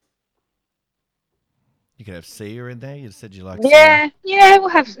 You could have Sia in there. You said you like Yeah, we'll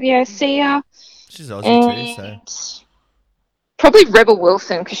have Sia, Sia. She's Aussie too, so and probably Rebel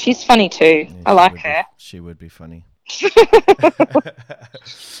Wilson because she's funny too. yeah, I like her. She would be funny.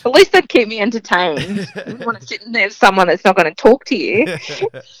 At least they'd keep me entertained. I wouldn't want to sit in there with someone that's not going to talk to you.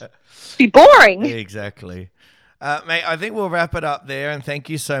 It'd be boring. Exactly. Mate, I think we'll wrap it up there, and thank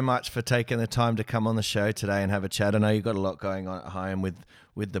you so much for taking the time to come on the show today and have a chat. I know you've got a lot going on at home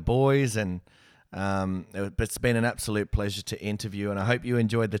with the boys, and it's been an absolute pleasure to interview, and I hope you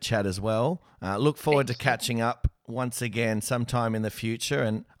enjoyed the chat as well. Look forward to catching up once again sometime in the future,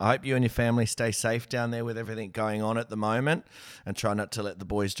 and I hope you and your family stay safe down there with everything going on at the moment, and try not to let the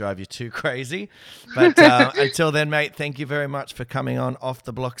boys drive you too crazy. But until then, mate, thank you very much for coming on Off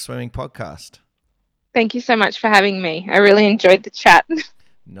the Block Swimming Podcast. Thank you so much for having me. I really enjoyed the chat.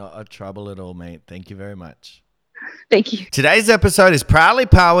 Not a trouble at all, mate. Thank you very much. Thank you. Today's episode is proudly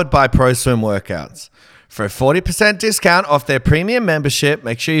powered by ProSwim Workouts. For a 40% discount off their premium membership,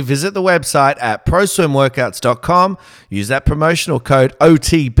 make sure you visit the website at proswimworkouts.com. Use that promotional code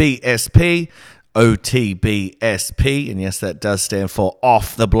OTBSP, OTBSP, and yes, that does stand for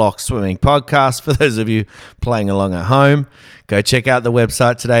Off the Block Swimming Podcast for those of you playing along at home. Go check out the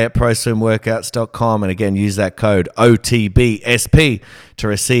website today at proswimworkouts.com, and again, use that code OTBSP to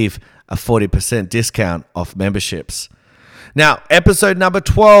receive a 40% discount off memberships. Now, episode number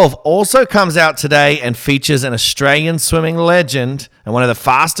 12 also comes out today and features an Australian swimming legend and one of the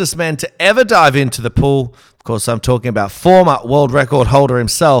fastest men to ever dive into the pool. Of course, I'm talking about former world record holder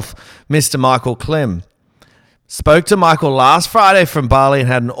himself, Mr. Michael Klim. Spoke to Michael last Friday from Bali and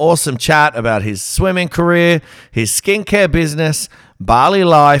had an awesome chat about his swimming career, his skincare business, Bali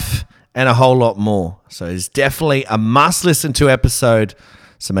life, and a whole lot more. So it's definitely a must-listen to episode,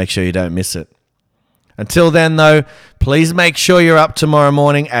 so make sure you don't miss it. Until then, though, please make sure you're up tomorrow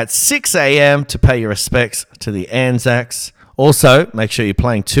morning at 6 a.m. to pay your respects to the Anzacs. Also, make sure you're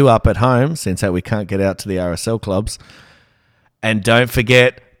playing 2 up at home, since we can't get out to the RSL clubs. And don't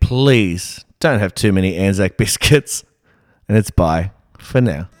forget, please, don't have too many Anzac biscuits. And it's bye for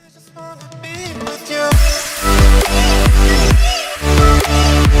now.